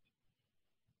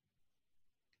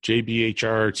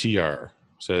 JBHRTR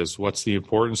says, what's the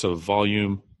importance of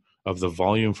the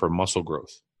volume for muscle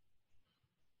growth?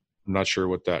 I'm not sure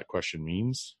what that question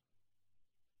means.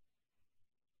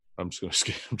 I'm just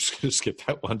going to skip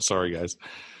that one. Sorry, guys.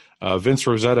 Vince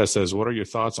Rosetta says, what are your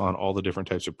thoughts on all the different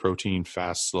types of protein,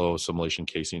 fast, slow, assimilation,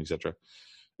 casein, etc.?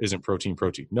 Isn't protein?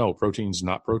 No, protein's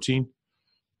not protein.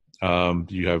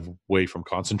 You have whey from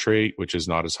concentrate, which is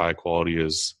not as high quality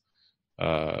as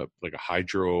like a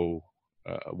hydro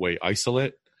whey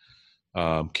isolate.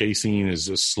 Casein is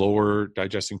a slower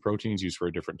digesting proteins used for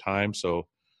a different time. So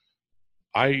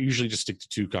I usually just stick to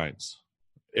 2 kinds,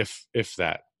 if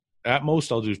that. At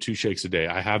most, I'll do 2 shakes a day.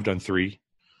 I have done 3,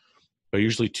 but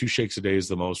usually 2 shakes a day is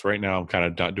the most. Right now, I'm kind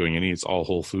of not doing any. It's all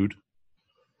whole food.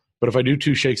 But if I do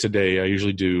 2 shakes a day, I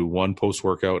usually do 1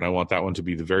 post-workout, and I want that one to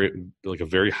be a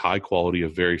very high quality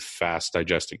of very fast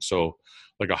digesting. So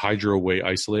like a hydro whey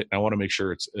isolate, I want to make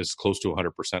sure it's as close to 100%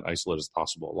 isolate as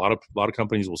possible. A lot of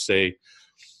companies will say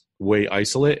whey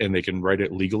isolate, and they can write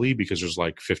it legally because there's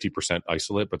like 50%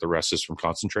 isolate, but the rest is from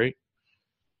concentrate.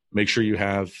 Make sure you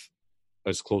have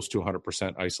as close to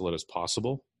 100% isolate as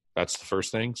possible. That's the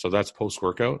first thing. So that's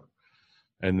post-workout.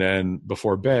 And then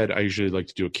before bed, I usually like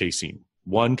to do a casein.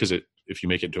 One, because if you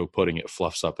make it into a pudding, it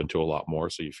fluffs up into a lot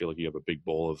more. So you feel like you have a big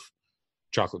bowl of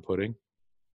chocolate pudding.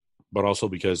 But also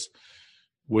because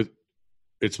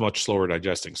it's much slower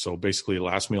digesting. So basically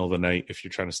last meal of the night, if you're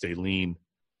trying to stay lean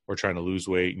or trying to lose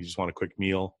weight and you just want a quick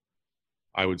meal,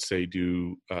 I would say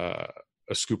do a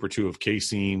scoop or 2 of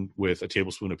casein with a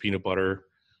tablespoon of peanut butter,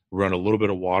 run a little bit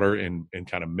of water and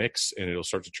kind of mix, and it'll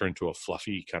start to turn to a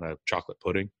fluffy kind of chocolate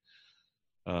pudding.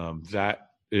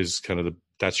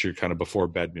 That's your kind of before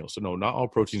bed meal. So no, not all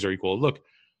proteins are equal. Look,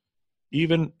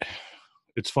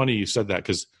 it's funny you said that,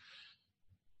 because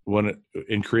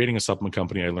in creating a supplement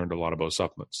company, I learned a lot about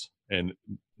supplements, and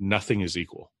nothing is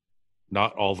equal.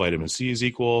 Not all vitamin C is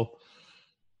equal.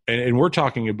 And we're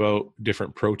talking about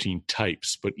different protein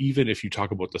types, but even if you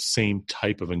talk about the same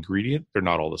type of ingredient, they're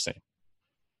not all the same.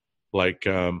 Like,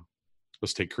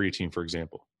 let's take creatine, for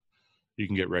example. You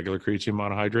can get regular creatine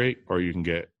monohydrate, or you can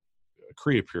get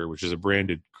Creapure, which is a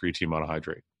branded creatine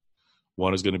monohydrate.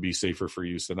 One is going to be safer for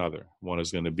use than other. One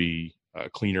is going to be a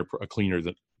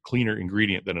cleaner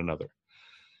ingredient than another.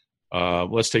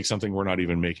 Let's take something we're not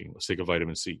even making. Let's take a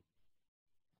vitamin C.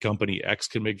 Company X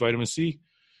can make vitamin C.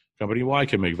 Company Y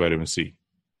can make vitamin C.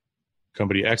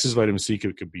 Company X's vitamin C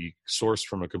could be sourced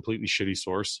from a completely shitty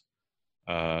source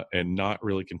and not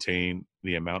really contain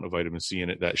the amount of vitamin C in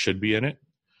it that should be in it.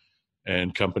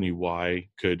 And Company Y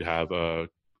could have a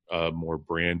more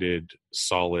branded,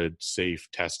 solid, safe,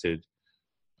 tested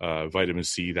vitamin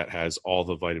C that has all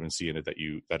the vitamin C in it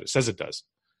that it says it does.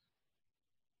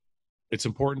 It's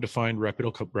important to find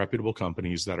reputable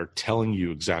companies that are telling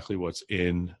you exactly what's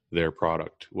in their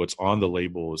product. What's on the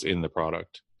label is in the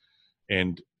product.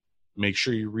 And make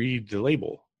sure you read the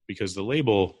label, because the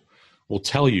label will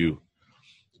tell you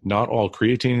not all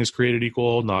creatine is created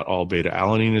equal, not all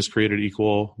beta-alanine is created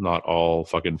equal, not all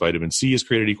fucking vitamin C is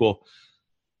created equal.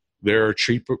 There are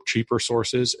cheaper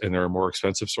sources and there are more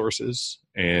expensive sources.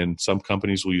 And some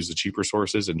companies will use the cheaper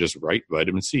sources and just write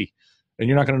vitamin C. And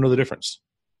you're not going to know the difference.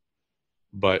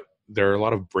 But there are a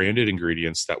lot of branded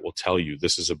ingredients that will tell you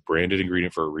this is a branded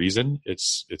ingredient for a reason.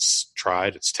 It's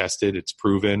tried, it's tested, it's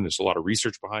proven. There's a lot of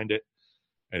research behind it,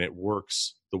 and it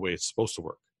works the way it's supposed to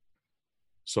work.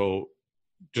 So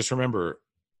just remember,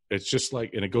 it's just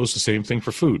like, and it goes the same thing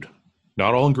for food.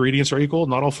 Not all ingredients are equal.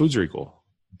 Not all foods are equal.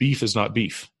 Beef is not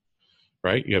beef,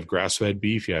 right? You have grass-fed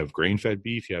beef. You have grain-fed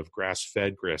beef. You have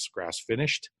grass-fed,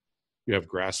 grass-finished. You have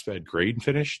grass-fed,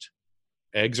 grain-finished.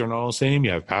 Eggs are not all the same.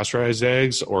 You have pasteurized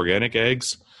eggs, organic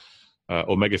eggs,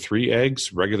 omega-3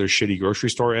 eggs, regular shitty grocery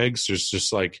store eggs. There's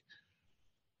just like,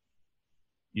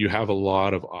 you have a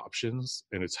lot of options,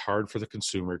 and it's hard for the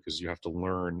consumer because you have to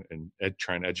learn and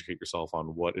try and educate yourself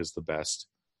on what is the best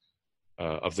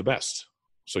of the best.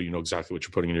 So you know exactly what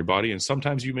you're putting in your body. And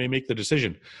sometimes you may make the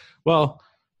decision, well,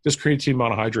 this creatine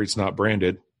monohydrate is not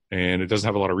branded and it doesn't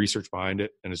have a lot of research behind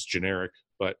it and it's generic,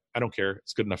 but I don't care.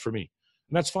 It's good enough for me.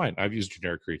 And that's fine. I've used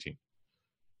generic creatine.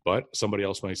 But somebody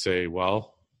else might say,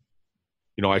 well,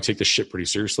 you know, I take this shit pretty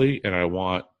seriously and I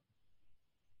want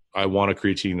a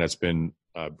creatine that's been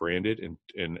branded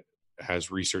and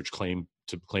has research claims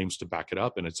to back it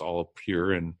up, and it's all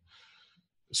pure. And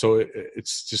so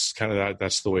it's just kind of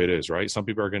that's the way it is, right? Some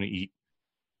people are going to eat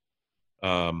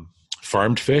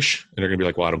farmed fish and they're going to be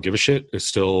like, well, I don't give a shit. It's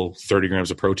still 30 grams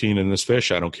of protein in this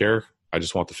fish. I don't care. I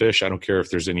just want the fish. I don't care if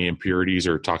there's any impurities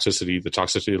or toxicity. The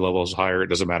toxicity level is higher. It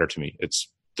doesn't matter to me. It's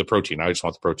the protein. I just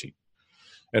want the protein.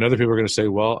 And other people are going to say,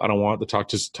 well, I don't want the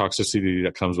toxicity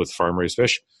that comes with farm-raised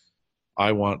fish.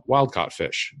 I want wild-caught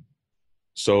fish.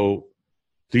 So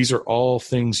these are all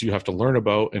things you have to learn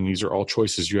about, and these are all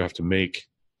choices you have to make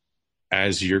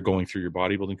as you're going through your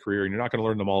bodybuilding career, and you're not going to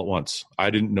learn them all at once. I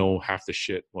didn't know half the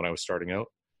shit when I was starting out.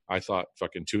 I thought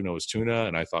fucking tuna was tuna,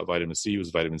 and I thought vitamin C was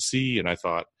vitamin C, and I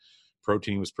thought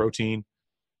protein was protein.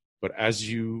 But as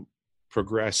you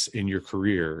progress in your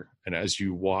career and as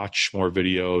you watch more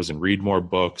videos and read more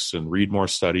books and read more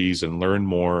studies and learn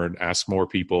more and ask more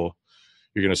people,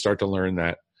 you're going to start to learn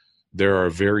that there are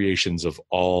variations of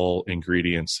all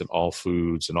ingredients and all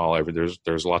foods and all everything.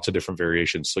 There's lots of different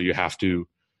variations. So you have to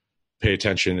pay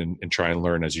attention and try and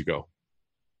learn as you go.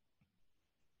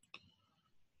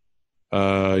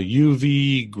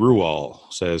 UV Gruwal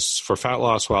says, for fat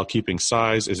loss while keeping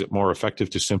size, is it more effective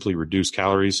to simply reduce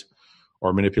calories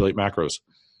or manipulate macros?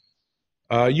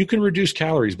 You can reduce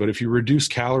calories, but if you reduce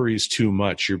calories too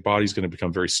much, your body's going to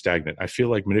become very stagnant. I feel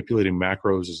like manipulating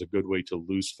macros is a good way to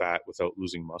lose fat without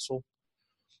losing muscle.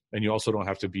 And you also don't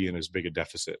have to be in as big a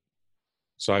deficit.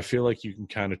 So I feel like you can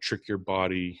kind of trick your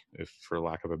body, if for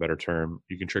lack of a better term,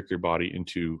 you can trick your body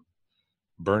into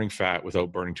burning fat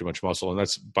without burning too much muscle. And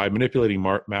that's by manipulating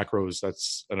macros.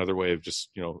 That's another way of just,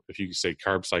 you know, if you say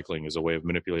carb cycling is a way of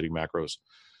manipulating macros.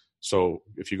 So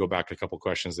if you go back a couple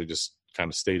questions, they just kind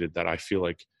of stated that I feel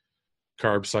like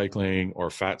carb cycling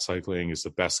or fat cycling is the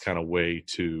best kind of way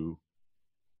to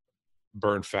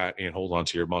burn fat and hold on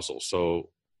to your muscle.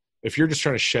 So if you're just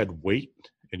trying to shed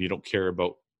weight and you don't care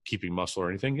about keeping muscle or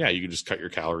anything, yeah, you can just cut your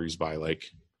calories by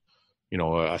like, you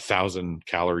know, 1,000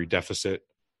 calorie deficit,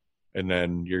 and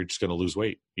then you're just going to lose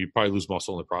weight. You probably lose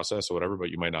muscle in the process or whatever, but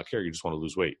you might not care. You just want to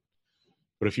lose weight.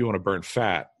 But if you want to burn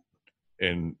fat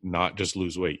and not just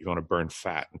lose weight, you want to burn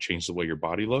fat and change the way your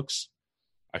body looks,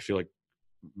 I feel like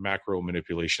macro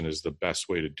manipulation is the best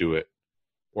way to do it.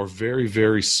 Or very,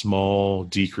 very small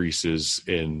decreases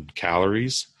in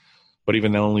calories, but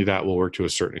even only that will work to a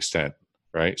certain extent,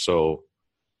 right? So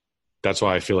that's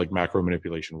why I feel like macro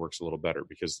manipulation works a little better,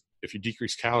 because if you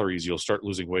decrease calories, you'll start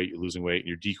losing weight, and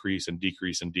you decrease and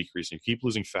decrease and decrease, and you keep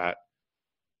losing fat.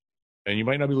 And you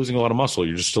might not be losing a lot of muscle,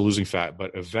 you're just still losing fat,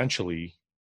 but eventually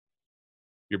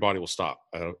your body will stop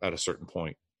at a certain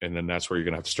point. And then that's where you're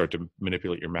going to have to start to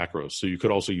manipulate your macros. So you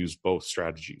could also use both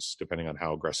strategies depending on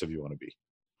how aggressive you want to be.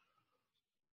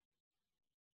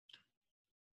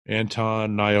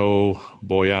 Anton Nayo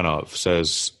Boyanov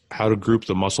says, how to group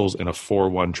the muscles in a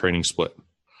 4-1 training split.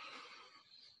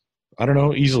 I don't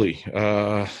know, easily.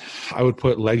 I would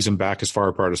put legs and back as far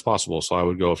apart as possible. So I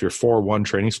would go, if you're 4-1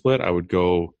 training split, I would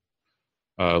go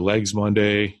legs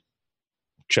Monday,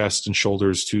 chest and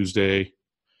shoulders Tuesday,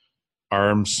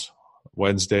 arms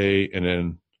Wednesday, and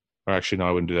then, or actually, no,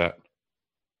 I wouldn't do that.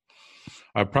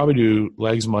 I'd probably do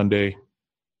legs Monday,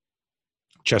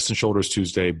 chest and shoulders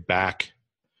Tuesday, back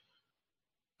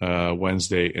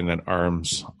Wednesday, and then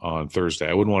arms on Thursday.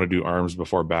 I wouldn't want to do arms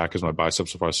before back because my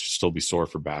biceps will probably still be sore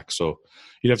for back. So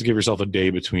you'd have to give yourself a day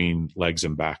between legs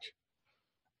and back.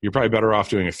 You're probably better off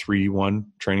doing a 3-1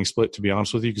 training split, to be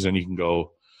honest with you, because then you can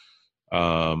go,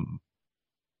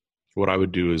 what I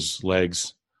would do is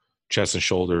legs, chest and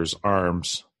shoulders,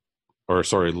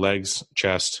 legs,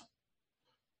 chest,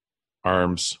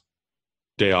 arms,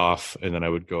 day off, and then I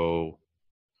would go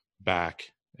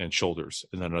back and shoulders,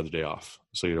 and then another day off.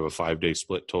 So you'd have a 5-day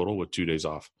split total with 2 days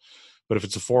off. But if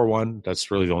it's a 4-1, that's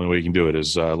really the only way you can do it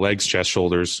is legs, chest,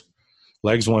 shoulders,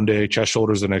 legs one day, chest,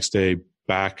 shoulders the next day,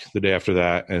 back the day after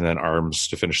that, and then arms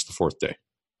to finish the 4th day.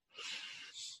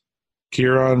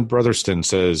 Kieran Brotherston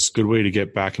says, good way to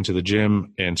get back into the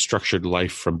gym and structured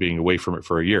life from being away from it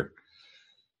for a year.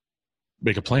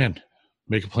 Make a plan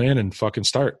and fucking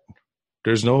start.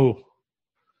 There's no,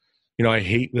 I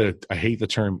hate the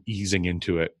term easing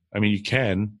into it. I mean, you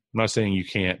can, I'm not saying you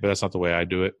can't, but that's not the way I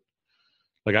do it.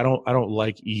 Like, I don't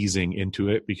like easing into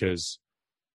it, because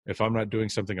if I'm not doing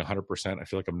something 100%, I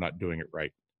feel like I'm not doing it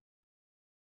right.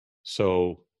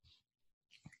 So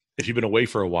if you've been away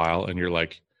for a while and you're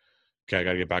like, okay, I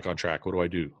got to get back on track. What do I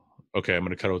do? Okay, I'm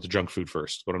going to cut out the junk food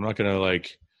first, but I'm not going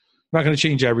to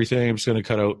change everything. I'm just going to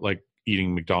cut out like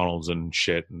eating McDonald's and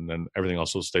shit, and then everything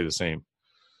else will stay the same.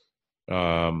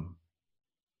 I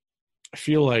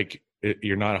feel like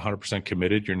you're not 100%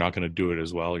 committed. You're not going to do it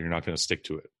as well. You're not going to stick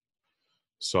to it.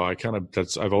 So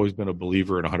I've always been a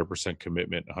believer in 100%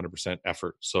 commitment, 100%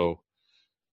 effort. So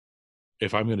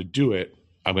if I'm going to do it,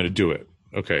 I'm going to do it.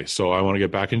 Okay, so I want to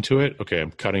get back into it. Okay,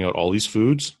 I'm cutting out all these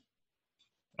foods.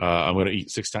 I'm going to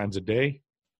eat 6 times a day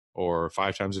or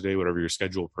 5 times a day, whatever your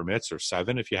schedule permits, or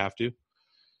 7 if you have to.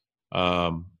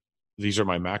 These are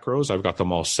my macros. I've got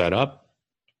them all set up.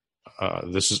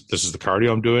 This is the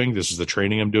cardio I'm doing. This is the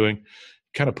training I'm doing.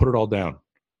 Kind of put it all down,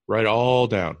 write all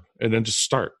down, and then just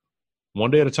start one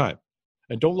day at a time.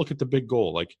 And don't look at the big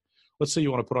goal. Like, let's say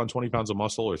you want to put on 20 pounds of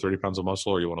muscle or 30 pounds of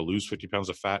muscle, or you want to lose 50 pounds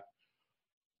of fat.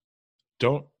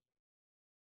 Don't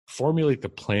formulate the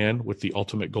plan with the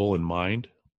ultimate goal in mind.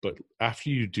 But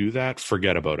after you do that,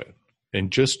 forget about it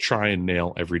and just try and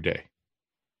nail every day.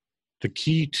 The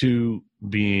key to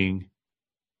being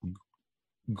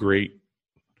great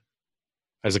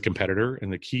as a competitor,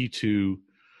 and the key to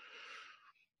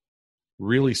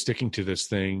really sticking to this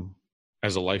thing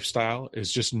as a lifestyle,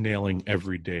 is just nailing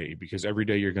every day, because every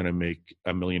day you're going to make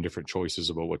a million different choices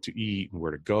about what to eat and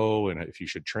where to go, and if you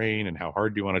should train and how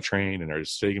hard do you want to train, and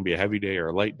is today going to be a heavy day or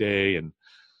a light day, and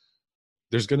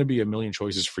there's going to be a million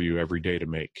choices for you every day to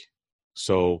make.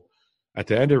 So at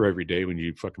the end of every day, when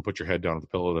you fucking put your head down at the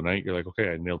pillow of the night, you're like,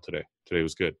 okay, I nailed today. Today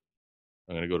was good.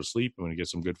 I'm going to go to sleep. I'm going to get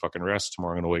some good fucking rest.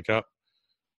 Tomorrow I'm going to wake up.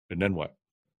 And then what?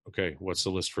 Okay, what's the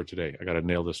list for today? I got to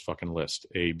nail this fucking list.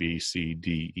 A, B, C,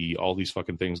 D, E. All these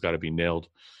fucking things got to be nailed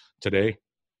today.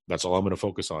 That's all I'm going to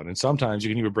focus on. And sometimes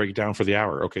you can even break it down for the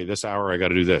hour. Okay, this hour I got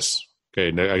to do this. Okay,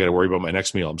 I got to worry about my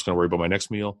next meal. I'm just going to worry about my next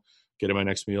meal, get in my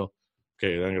next meal.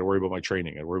 Okay, then I got to worry about my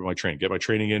training. I got to worry about my training. Get my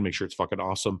training in, make sure it's fucking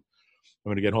awesome. I'm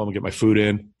going to get home and get my food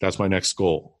in. That's my next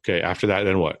goal. Okay, after that,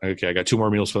 then what? Okay, I got 2 more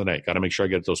meals for the night. Got to make sure I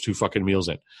get those 2 fucking meals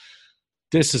in.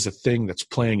 This is a thing that's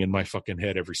playing in my fucking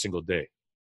head every single day.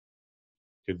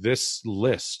 Okay, this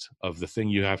list of the thing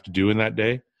you have to do in that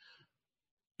day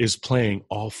is playing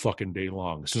all fucking day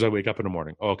long. As soon as I wake up in the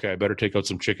morning, okay, I better take out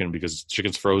some chicken because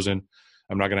chicken's frozen.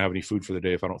 I'm not going to have any food for the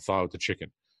day if I don't thaw out the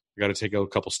chicken. I got to take out a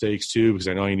couple steaks too, because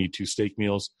I know I need 2 steak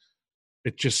meals.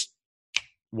 It just,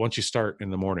 once you start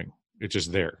in the morning, it's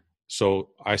just there. So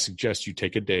I suggest you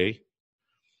take a day,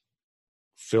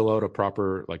 fill out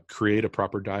create a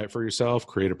proper diet for yourself,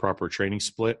 create a proper training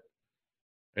split,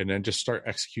 and then just start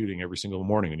executing every single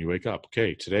morning when you wake up.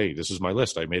 Okay, today, this is my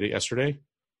list. I made it yesterday.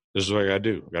 This is what I got to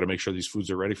do. I got to make sure these foods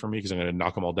are ready for me, because I'm going to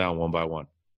knock them all down one by one.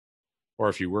 Or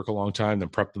if you work a long time, then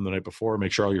prep them the night before.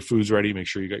 Make sure all your food's ready. Make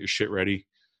sure you got your shit ready.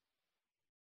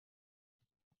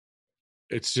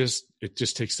 It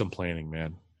just takes some planning,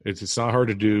 man. It's not hard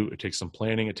to do. It takes some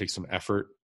planning. It takes some effort,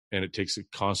 and it takes a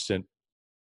constant,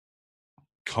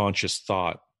 conscious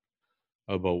thought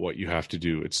about what you have to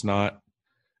do. It's not,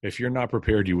 if you're not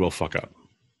prepared, you will fuck up.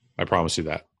 I promise you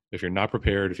that. If you're not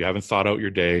prepared, if you haven't thought out your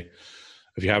day,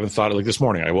 If you haven't thought, like this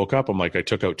morning, I woke up, I'm like, I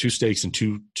took out 2 steaks and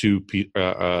two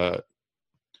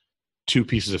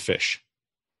pieces of fish.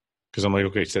 Because I'm like,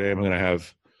 okay, today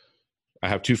I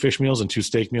have 2 fish meals and 2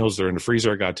 steak meals. They're in the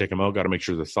freezer. I got to take them out. Got to make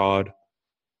sure they're thawed. It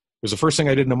was the first thing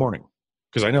I did in the morning.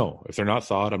 Because I know if they're not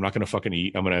thawed, I'm not going to fucking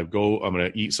eat. I'm going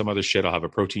to eat some other shit. I'll have a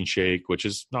protein shake, which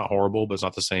is not horrible, but it's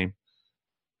not the same.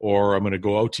 Or I'm going to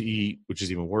go out to eat, which is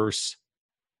even worse.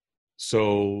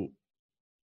 So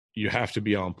you have to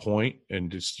be on point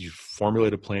and just you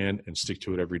formulate a plan and stick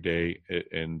to it every day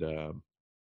and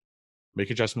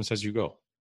make adjustments as you go.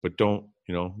 But don't,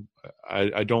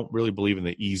 I don't really believe in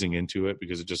the easing into it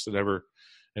because I've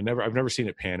never seen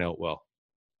it pan out well.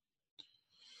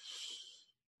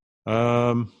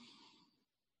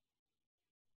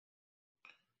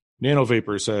 Nano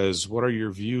Vapor says, what are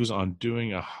your views on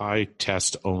doing a high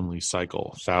test only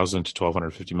cycle, 1,000 to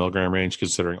 1,250 milligram range,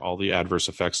 considering all the adverse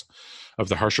effects of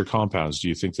the harsher compounds? Do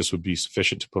you think this would be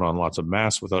sufficient to put on lots of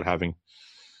mass without having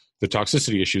the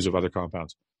toxicity issues of other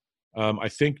compounds? I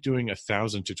think doing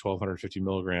 1,000 to 1,250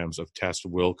 milligrams of test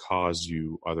will cause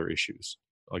you other issues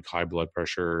like high blood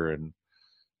pressure and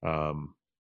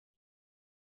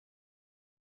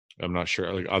I'm not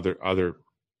sure, like other.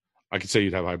 I could say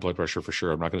you'd have high blood pressure for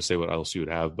sure. I'm not going to say what else you would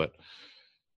have, but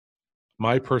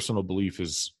my personal belief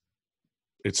is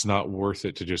it's not worth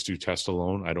it to just do test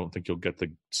alone. I don't think you'll get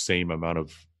the same amount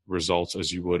of results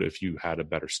as you would if you had a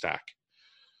better stack.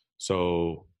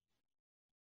 So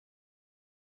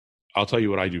I'll tell you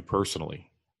what I do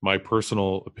personally. My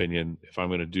personal opinion, if I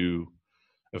want to do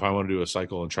a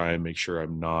cycle and try and make sure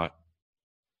I'm not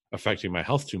affecting my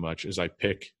health too much, is I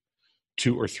pick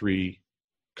 2 or 3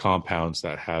 compounds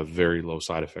that have very low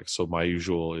side effects. So my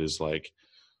usual is like,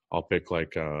 I'll pick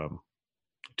like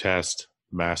Test,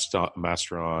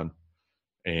 Masteron,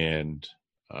 and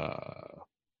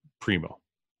Primo.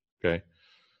 Okay.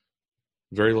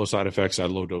 Very low side effects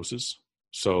at low doses.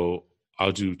 So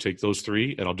I'll take those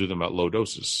 3 and I'll do them at low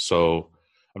doses. So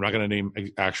I'm not going to name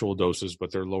actual doses,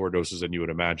 but they're lower doses than you would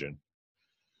imagine.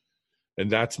 And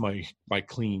that's my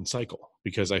clean cycle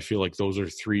because I feel like those are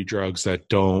 3 drugs that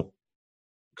don't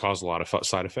cause a lot of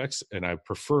side effects. And I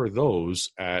prefer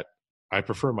I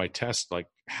prefer my test like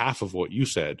half of what you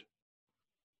said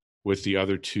with the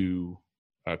other 2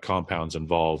 compounds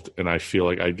involved. And I feel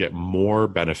like I'd get more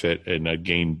benefit and I'd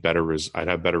gain I'd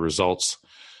have better results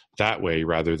that way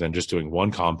rather than just doing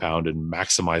one compound and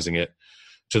maximizing it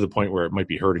to the point where it might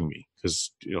be hurting me.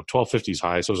 Because 1,250 is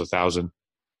high, so is 1,000.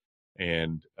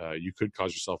 And you could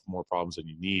cause yourself more problems than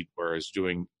you need. Whereas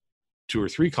doing 2 or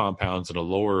 3 compounds at a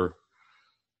lower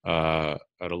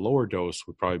dose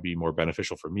would probably be more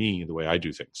beneficial for me the way I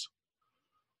do things.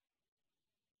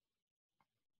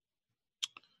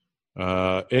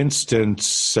 Instance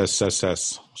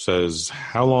says,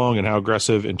 how long and how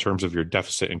aggressive in terms of your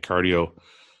deficit in cardio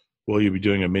will you be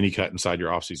doing a mini cut inside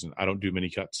your off season? I don't do mini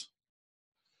cuts.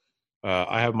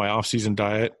 I have my off-season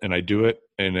diet and I do it.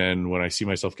 And then when I see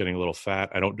myself getting a little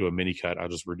fat, I don't do a mini cut. I'll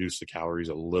just reduce the calories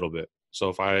a little bit. So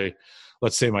if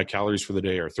let's say my calories for the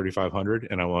day are 3,500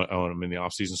 and I want them in the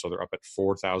off-season, so they're up at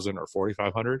 4,000 or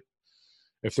 4,500.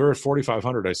 If they're at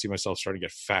 4,500, I see myself starting to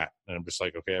get fat. And I'm just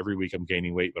like, okay, every week I'm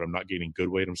gaining weight, but I'm not gaining good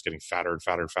weight. I'm just getting fatter and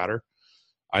fatter and fatter.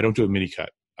 I don't do a mini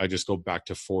cut. I just go back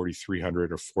to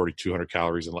 4,300 or 4,200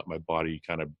 calories and let my body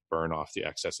kind of burn off the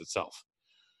excess itself.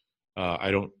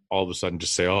 I don't all of a sudden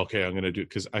just say, oh, okay, I'm going to do,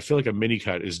 because I feel like a mini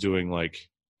cut is doing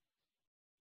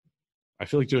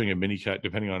doing a mini cut,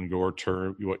 depending on your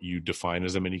term, what you define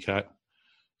as a mini cut,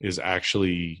 is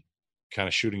actually kind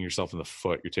of shooting yourself in the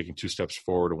foot. You're taking 2 steps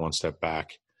forward and 1 step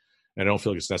back. And I don't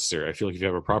feel like it's necessary. I feel like if you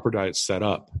have a proper diet set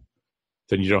up,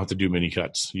 then you don't have to do mini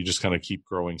cuts. You just kind of keep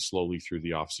growing slowly through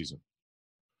the off season.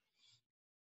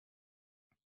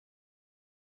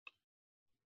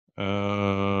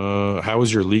 How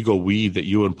is your legal weed that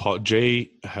you and Paul Tay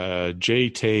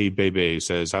Bebe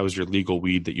says, how is your legal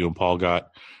weed that you and Paul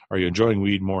got? Are you enjoying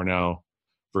weed more now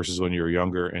versus when you were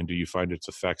younger? And do you find its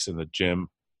effects in the gym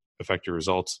affect your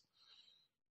results?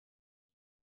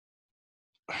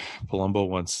 Palumbo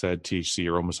once said THC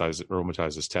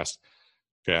aromatizes test.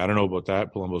 Okay, I don't know about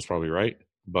that. Palumbo's probably right,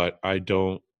 but I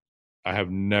have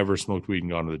never smoked weed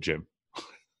and gone to the gym.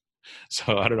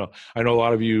 So I don't know. I know a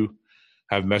lot of you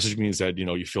have messaged me and said,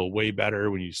 you feel way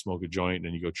better when you smoke a joint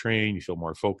and you go train, you feel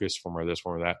more focused, more of this,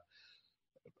 more of that.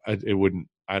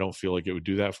 I don't feel like it would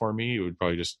do that for me. It would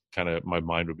probably just my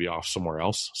mind would be off somewhere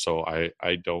else. So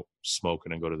I don't smoke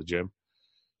and then go to the gym.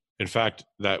 In fact,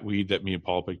 that weed that me and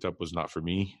Paul picked up was not for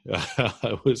me.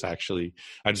 It was actually,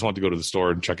 I just wanted to go to the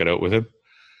store and check it out with him.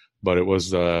 But it was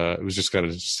just kind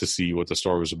of to see what the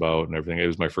store was about and everything. It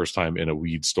was my first time in a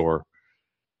weed store.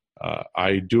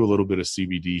 I do a little bit of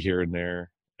CBD here and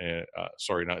there. And,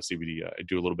 sorry, not CBD. I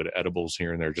do a little bit of edibles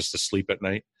here and there just to sleep at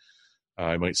night.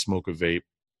 I might smoke a vape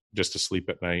just to sleep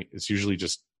at night. It's usually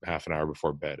just half an hour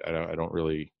before bed. I don't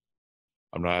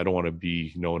want to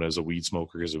be known as a weed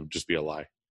smoker because it would just be a lie.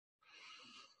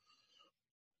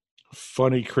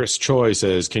 Funny Chris Choi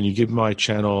says, can you give my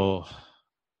channel?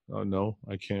 Oh, no,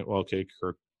 I can't. Well, okay.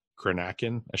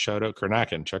 Kernakin, a shout out.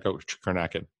 Kernakin. Check out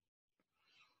Kernakin.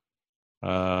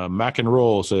 Mac and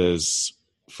Roll says,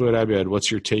 Fouad Abiad,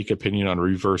 what's your opinion on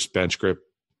reverse bench grip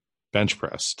bench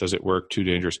press? Does it work? Too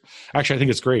dangerous? Actually, I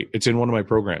think it's great. It's in one of my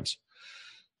programs.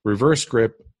 Reverse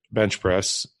grip bench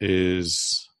press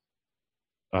is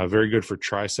very good for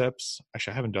triceps.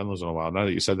 Actually, I haven't done those in a while. Now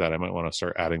that you said that, I might want to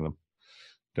start adding them.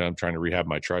 I'm trying to rehab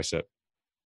my tricep.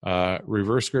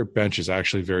 Reverse grip bench is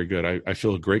actually very good. I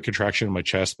feel a great contraction in my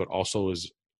chest, but also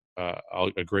is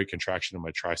a great contraction in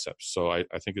my triceps. So I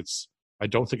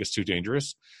don't think it's too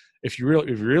dangerous. If you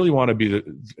really want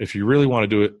to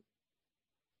do it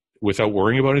without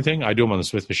worrying about anything, I do them on the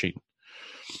Smith machine.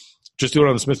 Just do it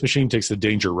on the Smith machine, takes the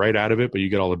danger right out of it, but you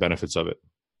get all the benefits of it.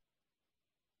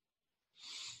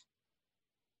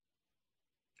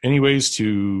 Any ways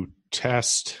to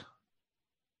test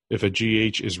if a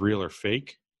GH is real or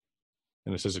fake?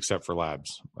 And it says except for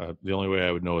labs. The only way I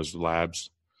would know is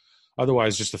labs.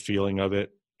 Otherwise, just the feeling of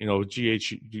it.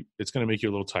 GH, it's going to make you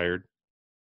a little tired.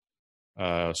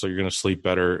 So you're going to sleep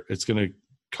better. It's going to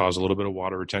cause a little bit of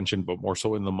water retention, but more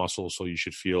so in the muscles. So you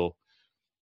should feel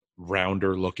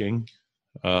rounder looking.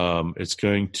 It's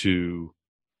going to,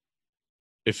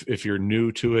 if you're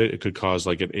new to it, it could cause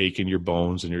like an ache in your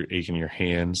bones and your ache in your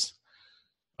hands.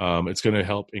 It's going to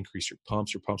help increase your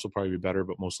pumps. Your pumps will probably be better,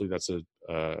 but mostly that's a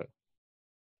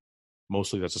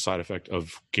side effect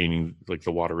of gaining like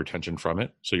the water retention from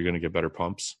it. So you're going to get better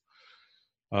pumps.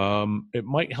 It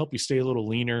might help you stay a little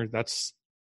leaner.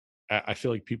 I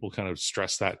feel like people kind of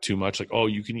stress that too much. Like, oh,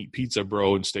 you can eat pizza,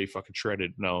 bro, and stay fucking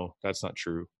shredded. No, that's not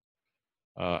true.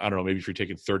 I don't know. Maybe if you're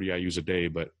taking 30 IUs a day,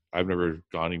 but I've never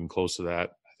gone even close to that.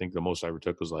 I think the most I ever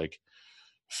took was like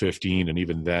 15. And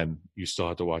even then you still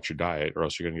have to watch your diet or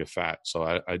else you're going to get fat. So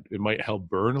it might help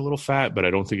burn a little fat, but I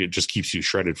don't think it just keeps you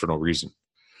shredded for no reason.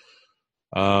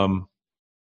 But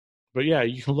yeah,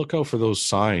 you can look out for those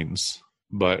signs,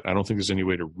 but I don't think there's any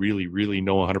way to really, really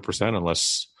know 100%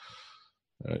 unless,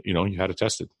 you had it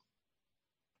tested.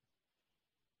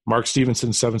 Mark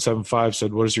Stevenson 775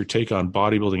 said, what is your take on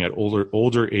bodybuilding at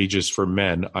older ages for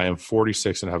men? I am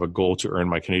 46 and have a goal to earn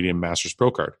my Canadian Masters Pro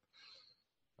card.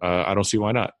 I don't see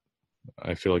why not.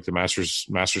 I feel like the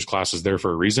Masters class is there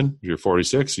for a reason. You're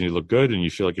 46 and you look good and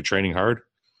you feel like you're training hard.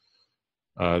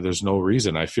 There's no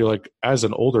reason. I feel like as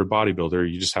an older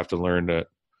bodybuilder, you just have to learn that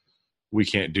we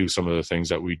can't do some of the things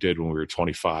that we did when we were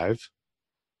 25.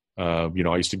 I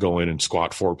used to go in and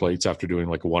squat 4 plates after doing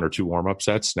like 1 or 2 warm-up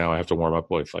sets. Now I have to warm up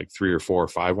with like 3 or 4 or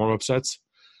 5 warm-up sets.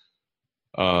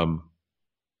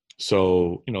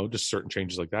 So, just certain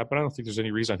changes like that. But I don't think there's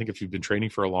any reason. I think if you've been training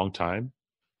for a long time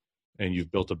and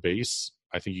you've built a base,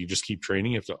 I think you just keep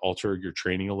training. You have to alter your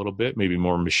training a little bit, maybe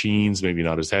more machines, maybe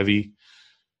not as heavy.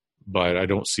 But I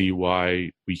don't see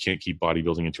why we can't keep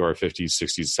bodybuilding into our 50s,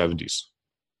 60s, 70s.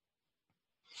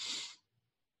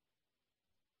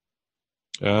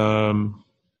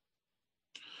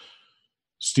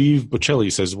 Steve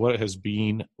Bocelli says, what has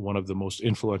been one of the most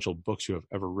influential books you have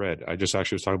ever read? I just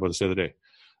actually was talking about this the other day.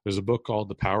 There's a book called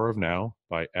The Power of Now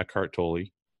by Eckhart Tolle.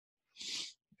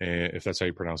 And if that's how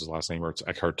you pronounce his last name, or it's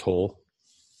Eckhart Tolle.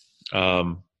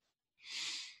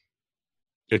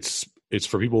 It's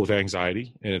for people with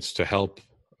anxiety, and it's to help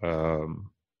you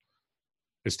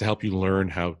learn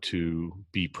how to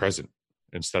be present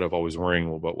instead of always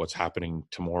worrying about what's happening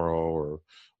tomorrow or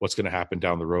what's going to happen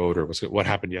down the road or what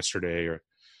happened yesterday. Or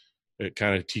it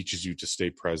kind of teaches you to stay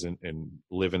present and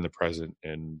live in the present.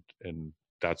 And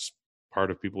that's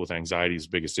part of people with anxiety's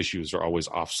biggest issues are always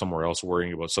off somewhere else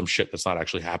worrying about some shit that's not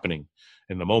actually happening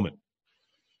in the moment.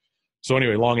 So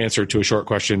anyway, long answer to a short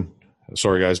question.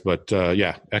 Sorry guys, but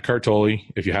Eckhart Tolle,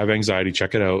 if you have anxiety,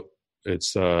 check it out.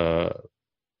 It's ECKHART,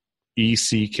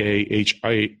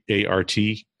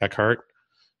 Eckhart,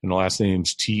 and the last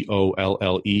name's TOLLE,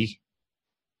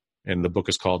 and the book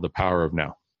is called The Power of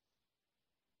Now.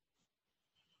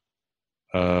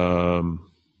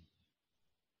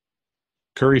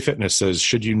 Curry Fitness says,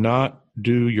 should you not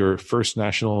do your first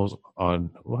nationals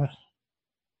on what?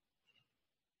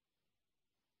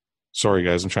 Sorry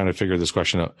guys, I'm trying to figure this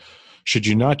question out. Should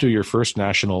you not do your first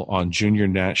national on Junior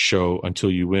Nat show until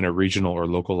you win a regional or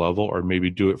local level, or maybe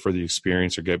do it for the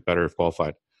experience or get better if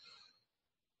qualified?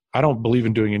 I don't believe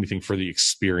in doing anything for the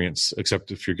experience, except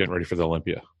if you're getting ready for the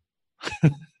Olympia.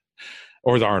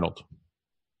 or the Arnold.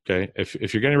 Okay.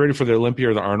 If you're getting ready for the Olympia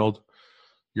or the Arnold,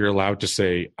 you're allowed to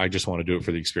say, I just want to do it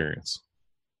for the experience.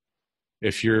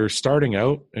 If you're starting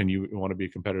out and you want to be a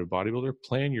competitive bodybuilder,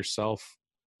 plan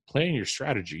your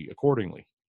strategy accordingly.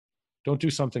 Don't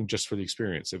do something just for the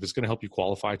experience. If it's going to help you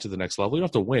qualify to the next level, you don't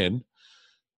have to win.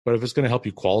 But if it's going to help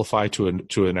you qualify to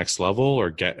a next level or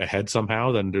get ahead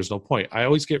somehow, then there's no point. I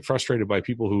always get frustrated by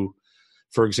people who,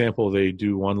 for example, they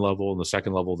do one level and the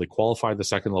second level, they qualify the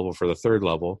second level for the third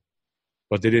level,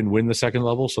 but they didn't win the second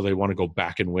level, so they want to go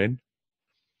back and win.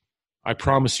 I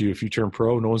promise you, if you turn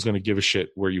pro, no one's going to give a shit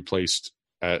where you placed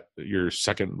at your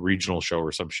second regional show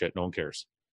or some shit. No one cares.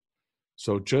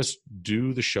 So just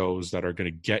do the shows that are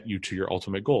going to get you to your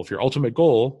ultimate goal. If your ultimate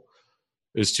goal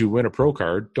is to win a pro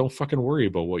card, don't fucking worry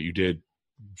about what you did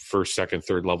first, second,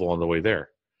 third level on the way there.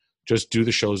 Just do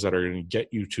the shows that are going to get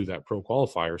you to that pro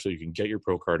qualifier so you can get your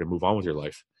pro card and move on with your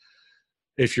life.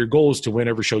 If your goal is to win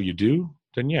every show you do,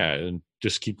 then yeah, and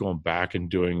just keep going back and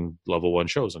doing level 1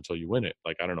 shows until you win it.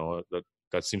 Like, I don't know,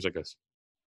 that seems like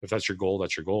if that's your goal,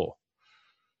 that's your goal.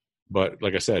 But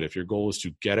like I said, if your goal is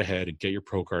to get ahead and get your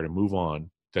pro card and move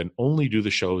on, then only do the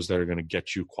shows that are going to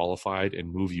get you qualified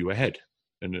and move you ahead.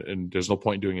 And there's no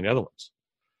point in doing any other ones.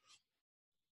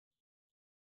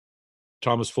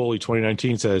 Thomas Foley,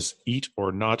 2019 says, eat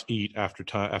or not eat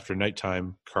after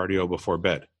nighttime cardio before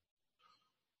bed.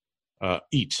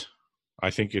 Eat. I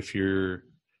think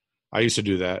I used to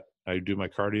do that. I do my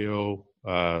cardio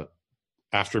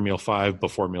after meal 5,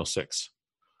 before meal 6.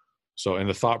 So, and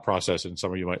the thought process, and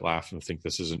some of you might laugh and think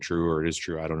this isn't true, or it is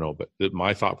true, I don't know. But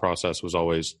my thought process was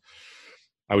always,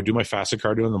 I would do my fasted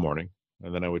cardio in the morning,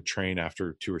 and then I would train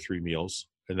after 2 or 3 meals,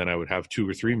 and then I would have 2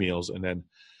 or 3 meals, and then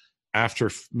after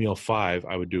meal 5,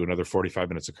 I would do another 45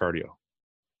 minutes of cardio.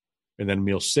 And then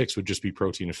meal 6 would just be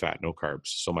protein and fat, no carbs.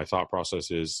 So my thought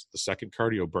process is the second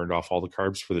cardio burned off all the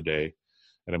carbs for the day,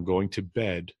 and I'm going to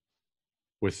bed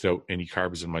without any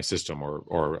carbs in my system,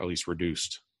 or at least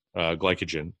reduced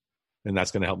glycogen. And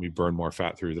that's going to help me burn more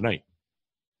fat through the night.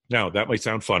 Now, that might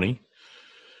sound funny.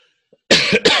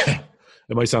 It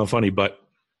might sound funny, but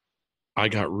I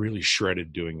got really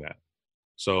shredded doing that.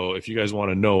 So if you guys want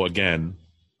to know, again,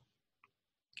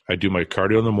 I do my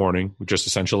cardio in the morning with just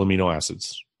essential amino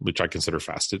acids, which I consider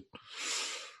fasted.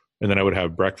 And then I would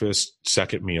have breakfast,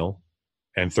 second meal,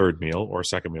 and third meal, or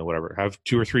second meal, whatever. Have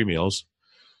 2 or 3 meals.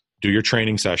 Do your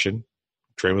training session,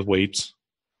 train with weights.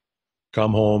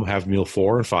 Come home, have meal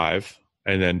 4 and 5,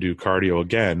 and then do cardio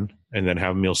again, and then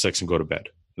have meal 6 and go to bed.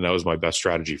 And that was my best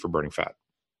strategy for burning fat.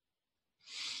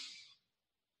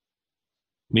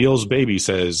 Neil's baby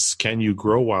says, can you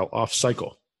grow while off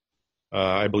cycle?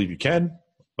 I believe you can,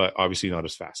 but obviously not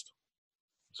as fast.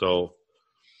 So,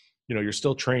 you're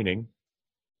still training.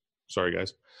 Sorry,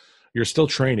 guys. You're still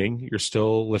training. You're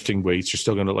still lifting weights. You're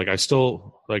still going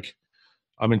to,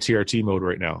 I'm in TRT mode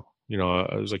right now.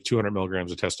 It was like 200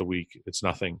 milligrams of test a week. It's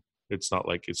nothing. It's not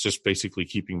like, it's just basically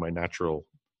keeping my natural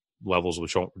levels,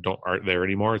 which aren't there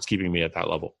anymore. It's keeping me at that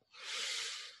level.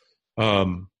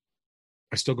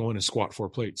 I still go in and squat 4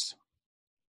 plates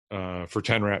for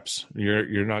 10 reps.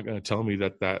 You're not going to tell me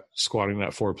that squatting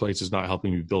that 4 plates is not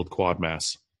helping me build quad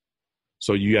mass.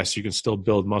 So yes, you can still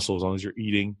build muscle as long as you're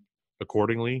eating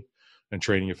accordingly and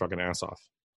training your fucking ass off.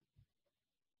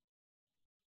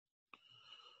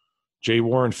 Jay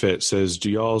Warren Fit says, do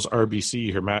y'all's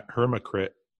RBC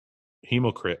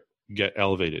hemocrit get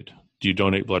elevated? Do you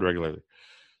donate blood regularly?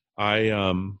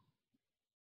 I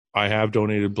have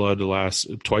donated blood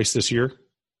twice this year,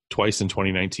 twice in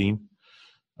 2019,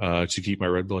 to keep my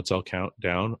red blood cell count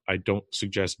down. I don't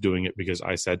suggest doing it because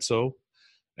I said so,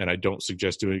 and I don't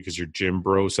suggest doing it because your gym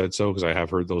bro said so, because I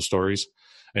have heard those stories.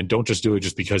 And don't just do it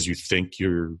just because you think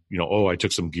I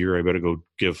took some gear, I better go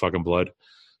give fucking blood.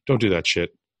 Don't do that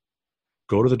shit.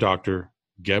 Go to the doctor,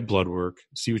 get blood work,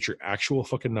 see what your actual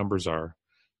fucking numbers are,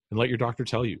 and let your doctor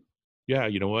tell you, yeah,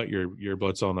 you know what, your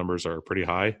blood cell numbers are pretty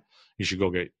high. You should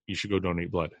go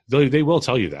donate blood. They will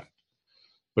tell you that,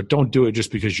 but don't do it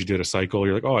just because you did a cycle.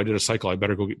 You're like, oh, I did a cycle, I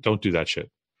better go. Don't do that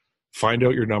shit. Find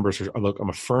out your numbers. Look, I'm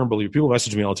a firm believer. People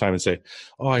message me all the time and say,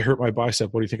 oh, I hurt my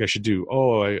bicep. What do you think I should do?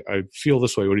 Oh, I feel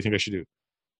this way. What do you think I should do?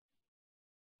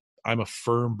 I'm a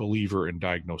firm believer in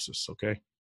diagnosis, okay?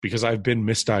 Because I've been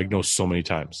misdiagnosed so many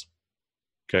times.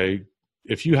 Okay.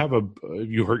 If you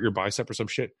hurt your bicep or some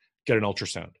shit, get an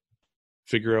ultrasound,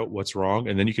 figure out what's wrong.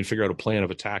 And then you can figure out a plan of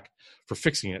attack for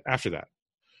fixing it after that.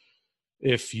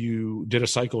 If you did a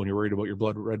cycle and you're worried about your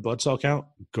red blood cell count,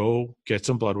 go get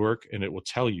some blood work and it will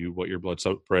tell you what your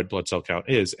red blood cell count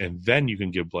is. And then you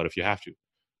can give blood if you have to.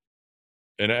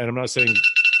 And I'm not saying,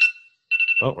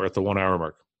 we're at the 1 hour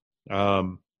mark.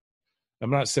 I'm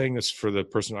not saying this for the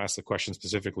person who asked the question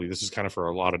specifically. This is kind of for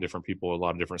a lot of different people, a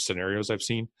lot of different scenarios I've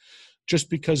seen. Just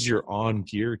because you're on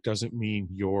gear doesn't mean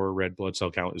your red blood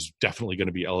cell count is definitely going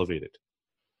to be elevated.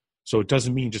 So it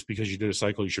doesn't mean just because you did a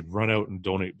cycle, you should run out and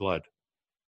donate blood.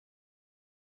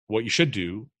 What you should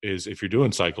do is, if you're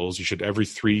doing cycles, you should every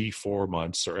 3-4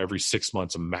 months or every 6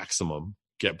 months a maximum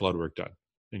get blood work done.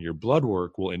 And your blood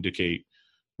work will indicate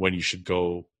when you should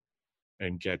go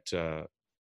and get some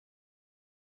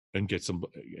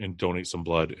and donate some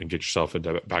blood and get yourself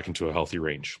back into a healthy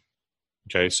range.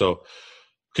 Okay, so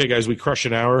guys, we crushed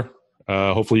an hour.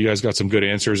 Hopefully you guys got some good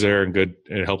answers there and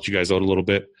it helped you guys out a little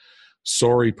bit.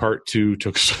 Sorry, part 2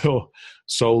 took so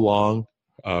long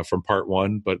from part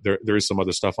 1, but there is some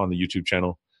other stuff on the YouTube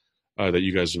channel that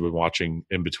you guys have been watching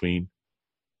in between.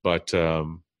 But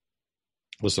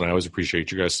listen, I always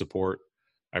appreciate your guys' support.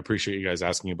 I appreciate you guys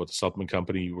asking about the supplement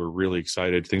company. We're really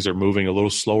excited. Things are moving a little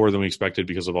slower than we expected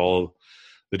because of all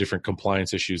the different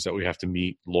compliance issues that we have to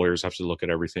meet. Lawyers have to look at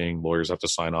everything. Lawyers have to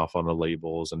sign off on the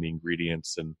labels and the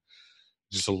ingredients, and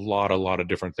just a lot of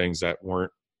different things that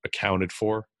weren't accounted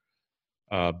for.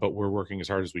 But we're working as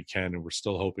hard as we can, and we're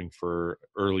still hoping for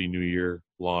early New Year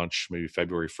launch, maybe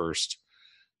February 1st.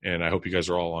 And I hope you guys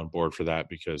are all on board for that,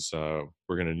 because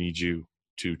we're going to need you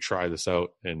to try this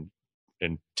out and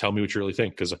tell me what you really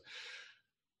think, because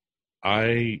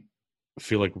I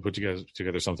feel like we put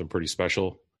together something pretty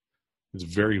special. It's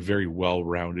very, very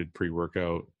well-rounded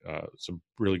pre-workout, some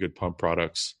really good pump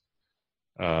products,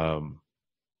 a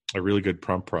really good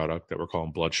pump product that we're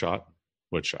calling Bloodshot,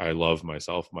 which I love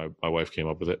myself. My wife came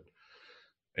up with it.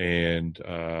 And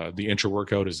the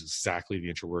intra-workout is exactly the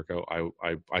intra-workout.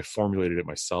 I formulated it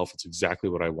myself. It's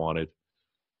exactly what I wanted.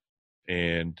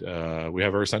 And we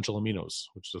have our essential aminos,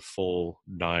 which is a full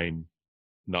 9,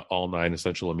 not all 9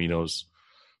 essential aminos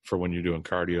for when you're doing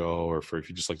cardio, or for if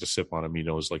you just like to sip on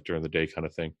aminos like during the day kind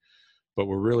of thing. But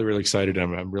we're really, really excited.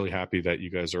 I'm really happy that you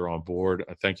guys are on board.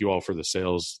 I thank you all for the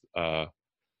sales.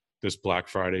 This Black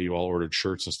Friday, you all ordered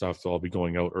shirts and stuff. They'll all be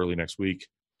going out early next week.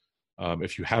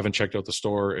 If you haven't checked out the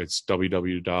store, it's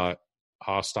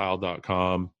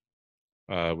www.hostile.com.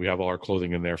 We have all our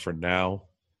clothing in there for now,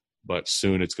 but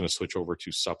soon it's going to switch over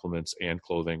to supplements and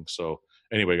clothing. So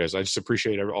anyway, guys, I just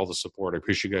appreciate all the support. I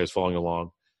appreciate you guys following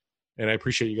along, and I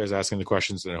appreciate you guys asking the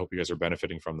questions, and I hope you guys are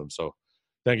benefiting from them. So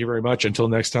thank you very much. Until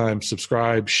next time,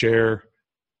 subscribe, share,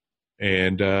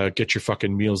 and get your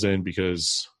fucking meals in,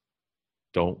 because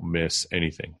don't miss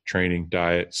anything. Training,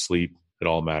 diet, sleep, it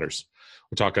all matters.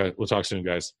 We'll talk soon,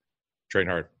 guys. Train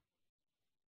hard.